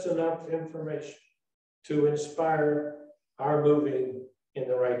just enough information to inspire our moving in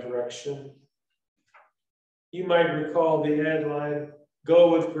the right direction. You might recall the ad line,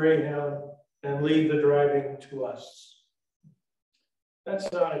 "Go with Greyhound and leave the driving to us."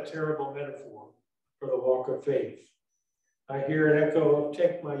 That's not a terrible metaphor for the walk of faith. I hear an echo of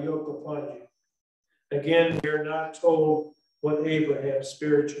take my yoke upon you. Again, we are not told what Abraham's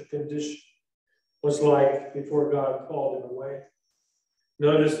spiritual condition was like before God called him away.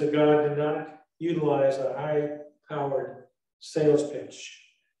 Notice that God did not utilize a high-powered sales pitch,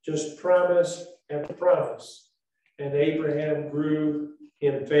 just promise after promise. And Abraham grew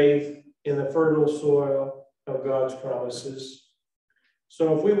in faith in the fertile soil of God's promises.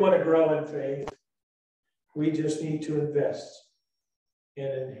 So if we want to grow in faith, we just need to invest in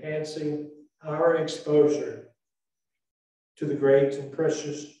enhancing our exposure to the great and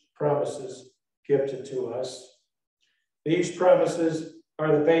precious promises gifted to us. These promises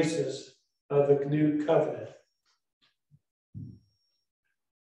are the basis of the new covenant.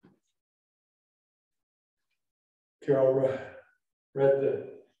 Carol read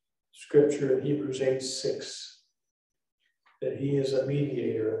the scripture in Hebrews 8:6, that he is a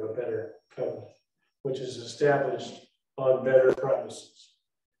mediator of a better covenant, which is established on better promises.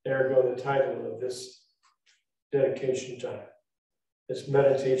 Ergo, the title of this dedication time, this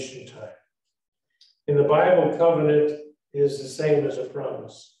meditation time. In the Bible, covenant is the same as a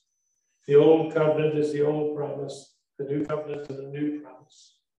promise. The old covenant is the old promise. The new covenant is the new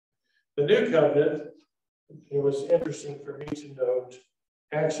promise. The new covenant, it was interesting for me to note,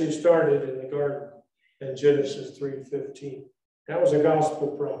 actually started in the garden in Genesis 3:15. That was a gospel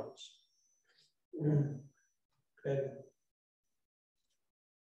promise. And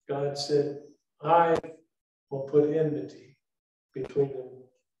God said, I will put enmity between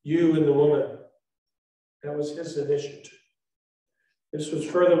you and the woman. That was his initiative. This was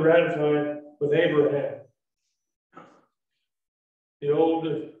further ratified with Abraham. The old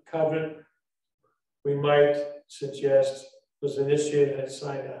covenant, we might suggest, was initiated at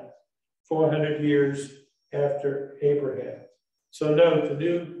Sinai 400 years after Abraham. So note, the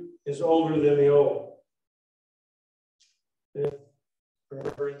new is older than the old. And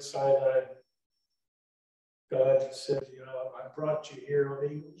remember in Sinai, God said, I brought you here on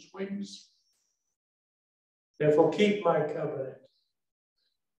eagle's wings. Therefore, keep my covenant.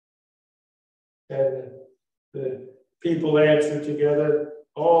 And the people answered together,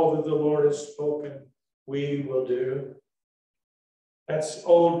 all that the Lord has spoken, we will do. That's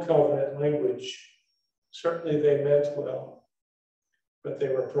old covenant language. Certainly they meant well, but they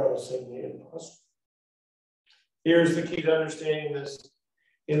were promising the impossible. Here's the key to understanding this.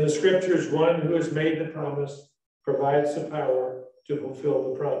 In the scriptures, one who has made the promise provides the power to fulfill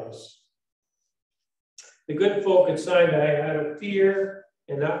the promise. The good folk at Sinai had a fear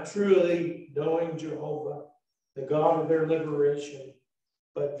and not truly knowing Jehovah, the God of their liberation,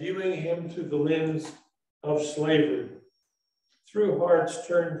 but viewing him through the lens of slavery, through hearts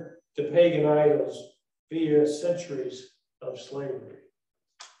turned to pagan idols via centuries of slavery.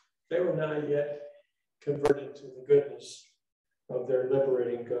 They were not yet converted to the goodness of their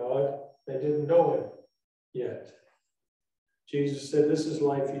liberating God. They didn't know him yet. Jesus said, this is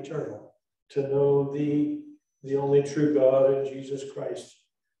life eternal, to know thee, the only true God, and Jesus Christ,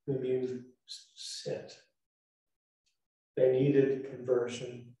 whom you sent. They needed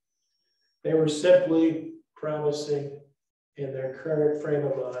conversion. They were simply promising in their current frame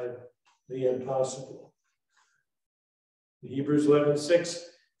of mind the impossible. Hebrews 11:6,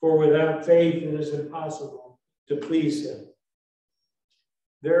 for without faith it is impossible to please him.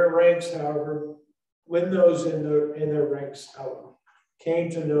 Their ranks, however, when those in their ranks, however, came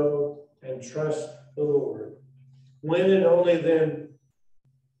to know and trust the Lord, when and only then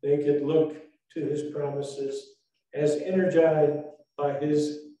they could look to his promises as energized by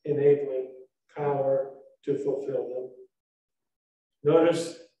his enabling power to fulfill them.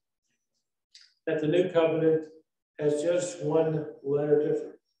 Notice that the new covenant has just one letter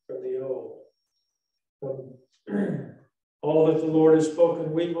different from the old. All that the Lord has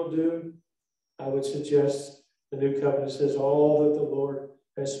spoken, we will do. I would suggest the new covenant says all that the Lord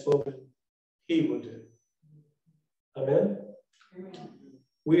has spoken, he will do. Amen? Amen.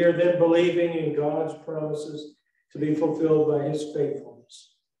 We are then believing in God's promises to be fulfilled by his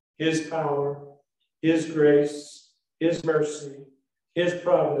faithfulness, his power, his grace, his mercy, his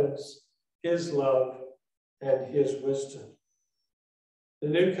providence, his love, and his wisdom. The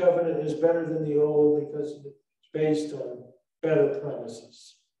new covenant is better than the old because it's based on better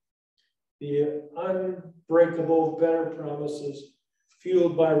promises. The unbreakable better promises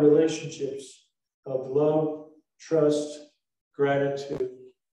fueled by relationships of love, trust, gratitude,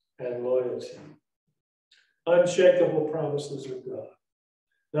 and loyalty. Unshakable promises of God,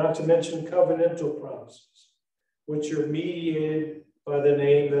 not to mention covenantal promises, which are mediated by the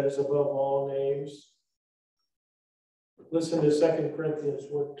name that is above all names. Listen to 2 Corinthians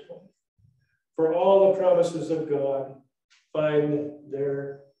 1:20. For all the promises of God find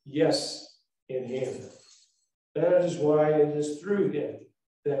their yes in him. That is why it is through him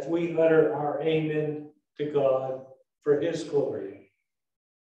that we utter our amen to God for his glory.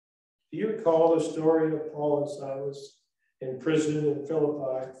 Do you recall the story of Paul and Silas in prison in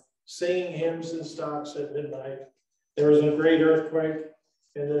Philippi, singing hymns and stocks at midnight? There was a great earthquake,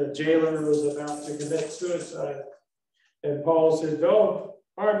 and the jailer was about to commit suicide. And Paul said, "Don't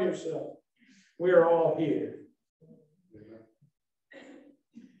harm yourself. We're all here."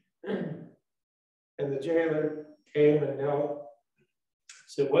 And the jailer came and knelt,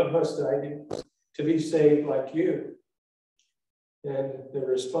 said, "What must I do to be saved like you?" And the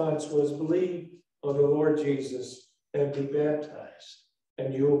response was, "Believe on the Lord Jesus and be baptized,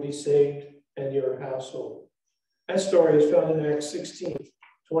 and you will be saved and your household." That story is found in Acts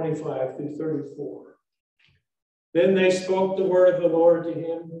 16:25 through 34. Then they spoke the word of the Lord to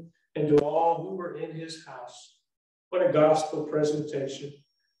him and to all who were in his house. What a gospel presentation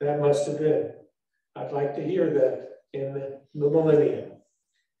that must have been. I'd like to hear that in the millennium.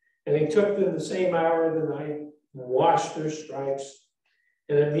 And he took them the same hour of the night and washed their stripes.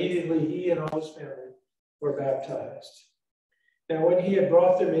 And immediately he and all his family were baptized. Now, when he had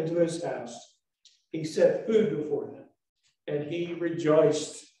brought them into his house, he set food before them, and he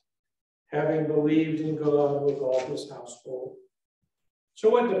rejoiced, having believed in God with all his household. So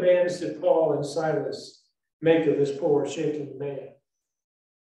what demands did Paul and Silas make of this poor, shaken man?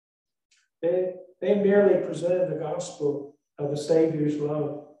 They merely presented the gospel of the Savior's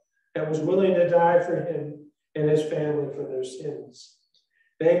love that was willing to die for him and his family for their sins.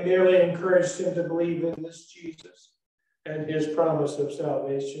 They merely encouraged him to believe in this Jesus and his promise of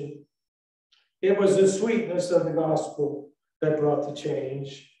salvation. It was the sweetness of the gospel that brought the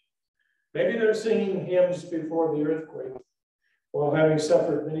change. Maybe they're singing hymns before the earthquake, while having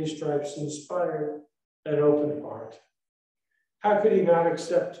suffered many stripes, inspired an open heart. How could he not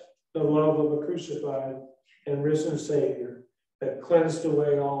accept the love of a crucified and risen Savior that cleansed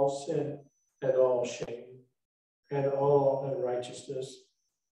away all sin and all shame and all unrighteousness?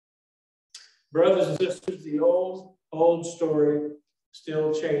 Brothers and sisters, the old story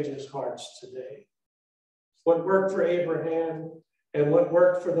still changes hearts today. What worked for Abraham and what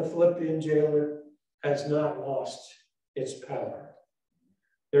worked for the Philippian jailer has not lost its power.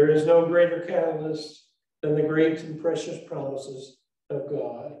 There is no greater catalyst than the great and precious promises of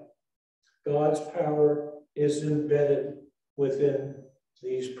God. God's power is embedded within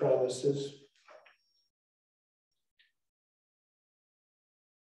these promises.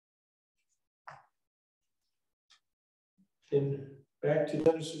 Back to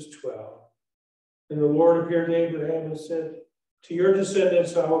Genesis 12. And the Lord appeared to Abraham and said, "To your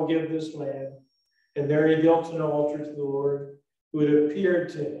descendants I will give this land." And there he built an altar to the Lord who had appeared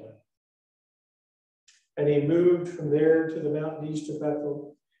to him. And he moved from there to the mountain east of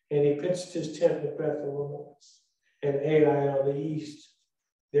Bethel, and he pitched his tent at Bethel and Ai on the east.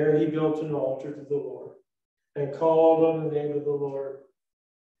 There he built an altar to the Lord and called on the name of the Lord.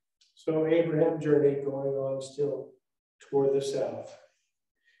 So Abraham journeyed, going on still toward the south.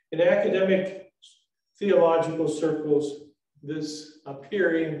 In academic theological circles, this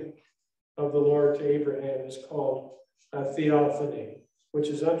appearing of the Lord to Abraham is called a theophany, which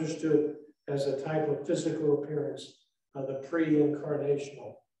is understood as a type of physical appearance of the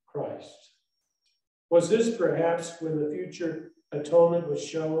pre-incarnational Christ. Was this perhaps when the future atonement was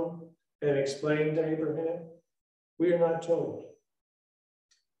shown and explained to Abraham? We are not told.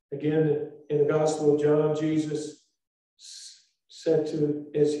 Again, in the Gospel of John, Jesus said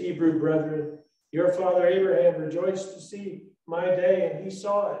to his Hebrew brethren, "Your father Abraham rejoiced to see my day, and he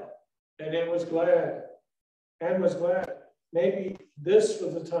saw it, and it was glad, and was glad." Maybe this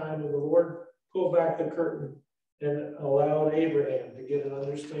was the time when the Lord pulled back the curtain and allowed Abraham to get an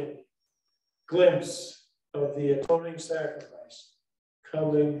understanding, glimpse of the atoning sacrifice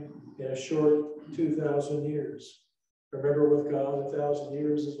coming in a short 2,000 years. Remember, with God, 1,000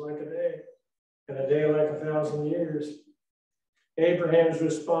 years is like a day, and a day like 1,000 years. Abraham's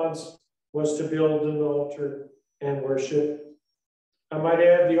response was to build an altar and worship. I might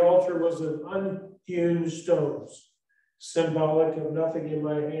add, the altar was of unhewn stones, symbolic of nothing in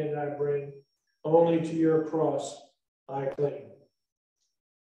my hand I bring, only to your cross I cling.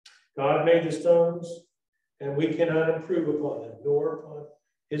 God made the stones, and we cannot improve upon them, nor upon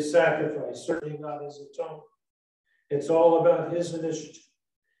his sacrifice, certainly not his atonement. It's all about his initiative,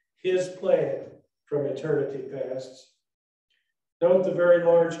 his plan from eternity past. Note the very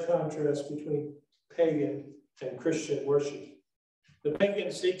large contrast between pagan and Christian worship. The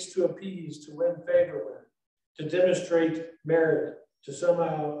pagan seeks to appease, to win favor with, to demonstrate merit, to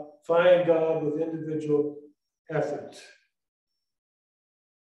somehow find God with individual effort.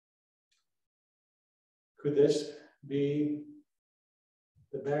 Could this be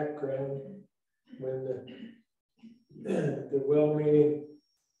the background when the well-meaning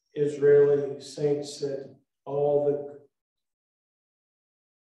Israeli saints said, all that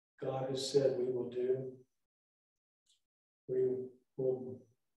God has said we will do,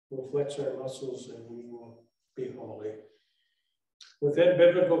 we'll flex our muscles and we will be holy. Within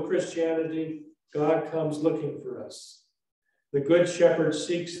biblical Christianity, God comes looking for us. The good shepherd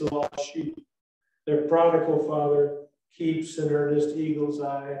seeks the lost sheep. The prodigal father keeps an earnest eagle's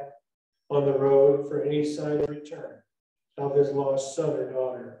eye on the road for any sign of return of his lost son or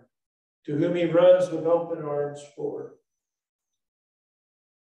daughter, to whom he runs with open arms for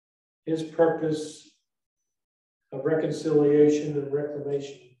his purpose of reconciliation and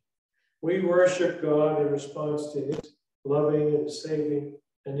reclamation. We worship God in response to his loving and saving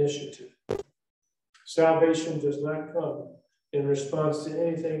initiative. Salvation does not come in response to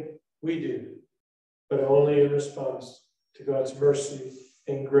anything we do, but only in response to God's mercy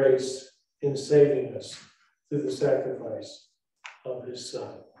and grace in saving us through the sacrifice of his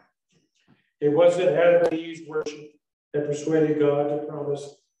son. It wasn't Adam and Eve's worship that persuaded God to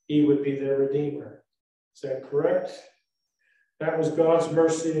promise he would be their redeemer. Is that correct? That was God's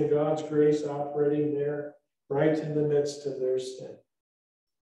mercy and God's grace operating there right in the midst of their sin.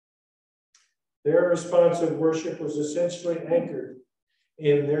 Their responsive worship was essentially anchored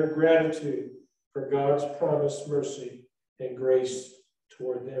in their gratitude for God's promised mercy and grace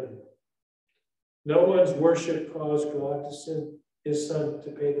toward them. No one's worship caused God to send his son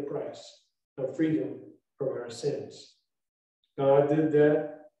to pay the price of freedom from our sins. God did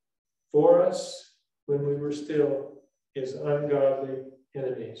that for us when we were still his ungodly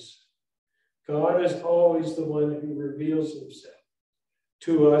enemies. God is always the one who reveals himself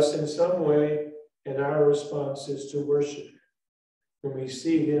to us in some way, and our response is to worship him when we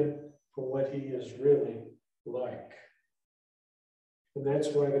see him for what he is really like. And that's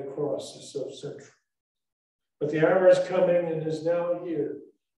why the cross is so central. But the hour is coming and is now here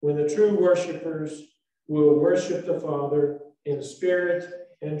when the true worshipers will worship the Father in spirit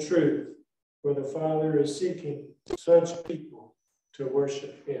and truth, for the Father is seeking such people to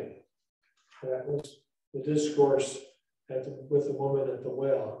worship him. That was the discourse with the woman at the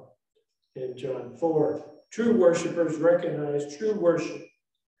well in John 4. True worshipers recognize true worship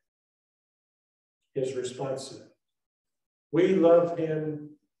is responsive. We love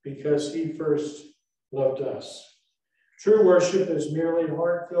him because he first loved us. True worship is merely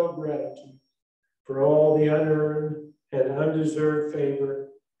heartfelt gratitude for all the unearned and undeserved favor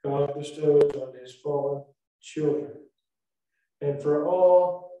God bestows on his fallen children, and for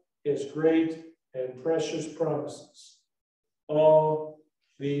all his great and precious promises, all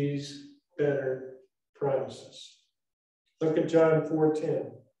these better promises. Look at John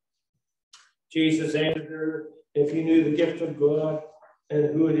 4:10. Jesus answered her, if you knew the gift of God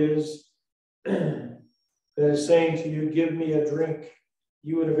and who it is that is saying to you, give me a drink,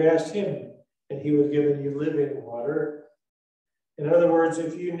 you would have asked him, and he would have given you living water. In other words,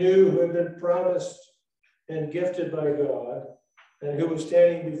 if you knew who had been promised and gifted by God, and who was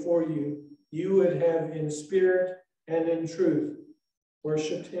standing before you, you would have in spirit and in truth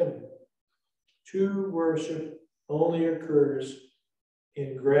worshiped him. True worship only occurs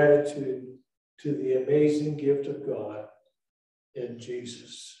in gratitude to the amazing gift of God in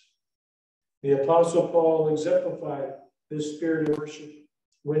Jesus. The Apostle Paul exemplified this spirit of worship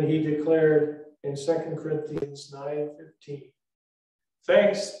when he declared in 2 Corinthians 9:15,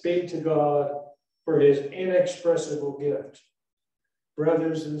 thanks be to God for his inexpressible gift.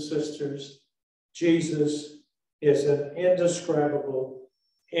 Brothers and sisters, Jesus is an indescribable,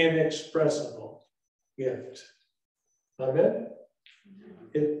 inexpressible gift. Amen?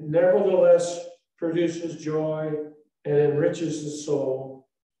 It nevertheless produces joy and enriches the soul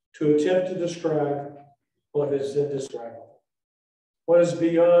to attempt to describe what is indescribable, what is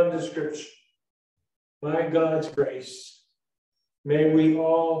beyond description. By God's grace, may we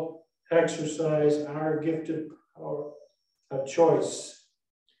all exercise our gifted power of choice,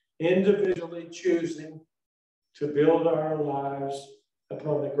 individually choosing to build our lives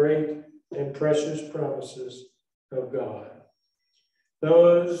upon the great and precious promises of God.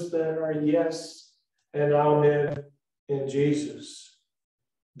 Those that are yes and amen in Jesus,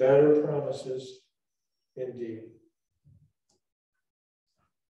 better promises indeed.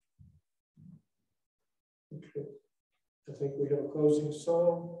 Okay. I think we have a closing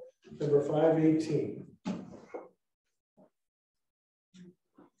song, number 518.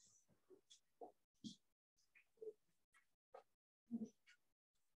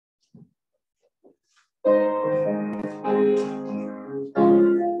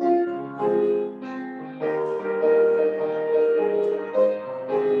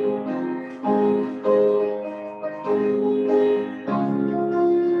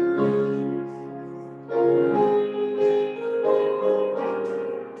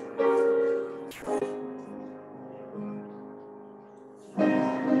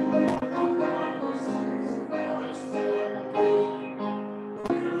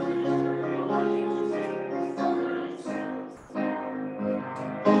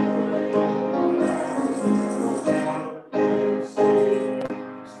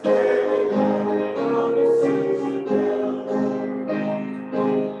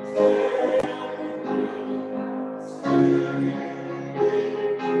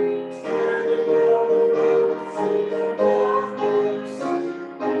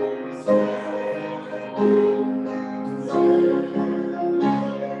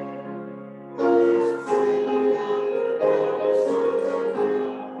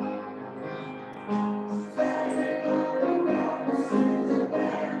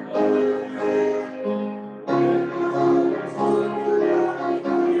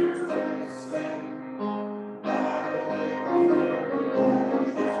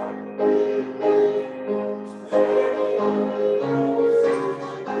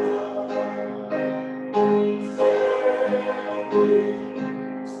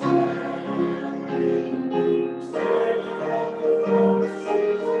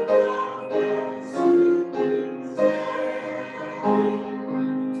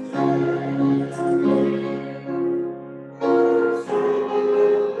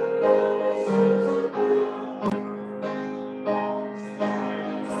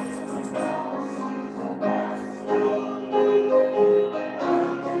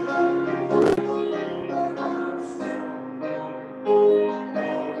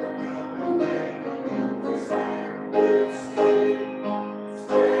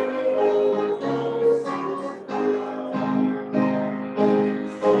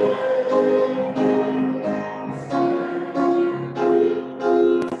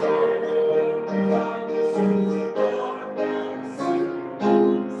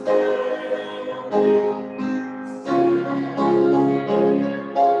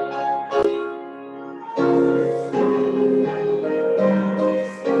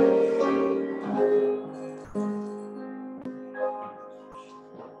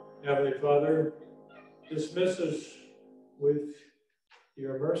 Heavenly Father, dismiss us with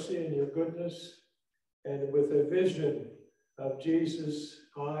your mercy and your goodness, and with a vision of Jesus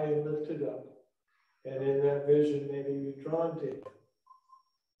high and lifted up. And in that vision, may we be drawn to him,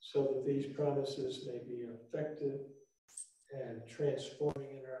 so that these promises may be effective and transforming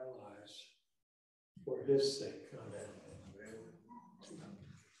in our lives. For his sake, amen.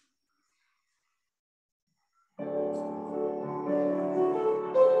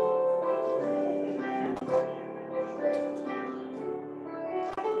 Amen.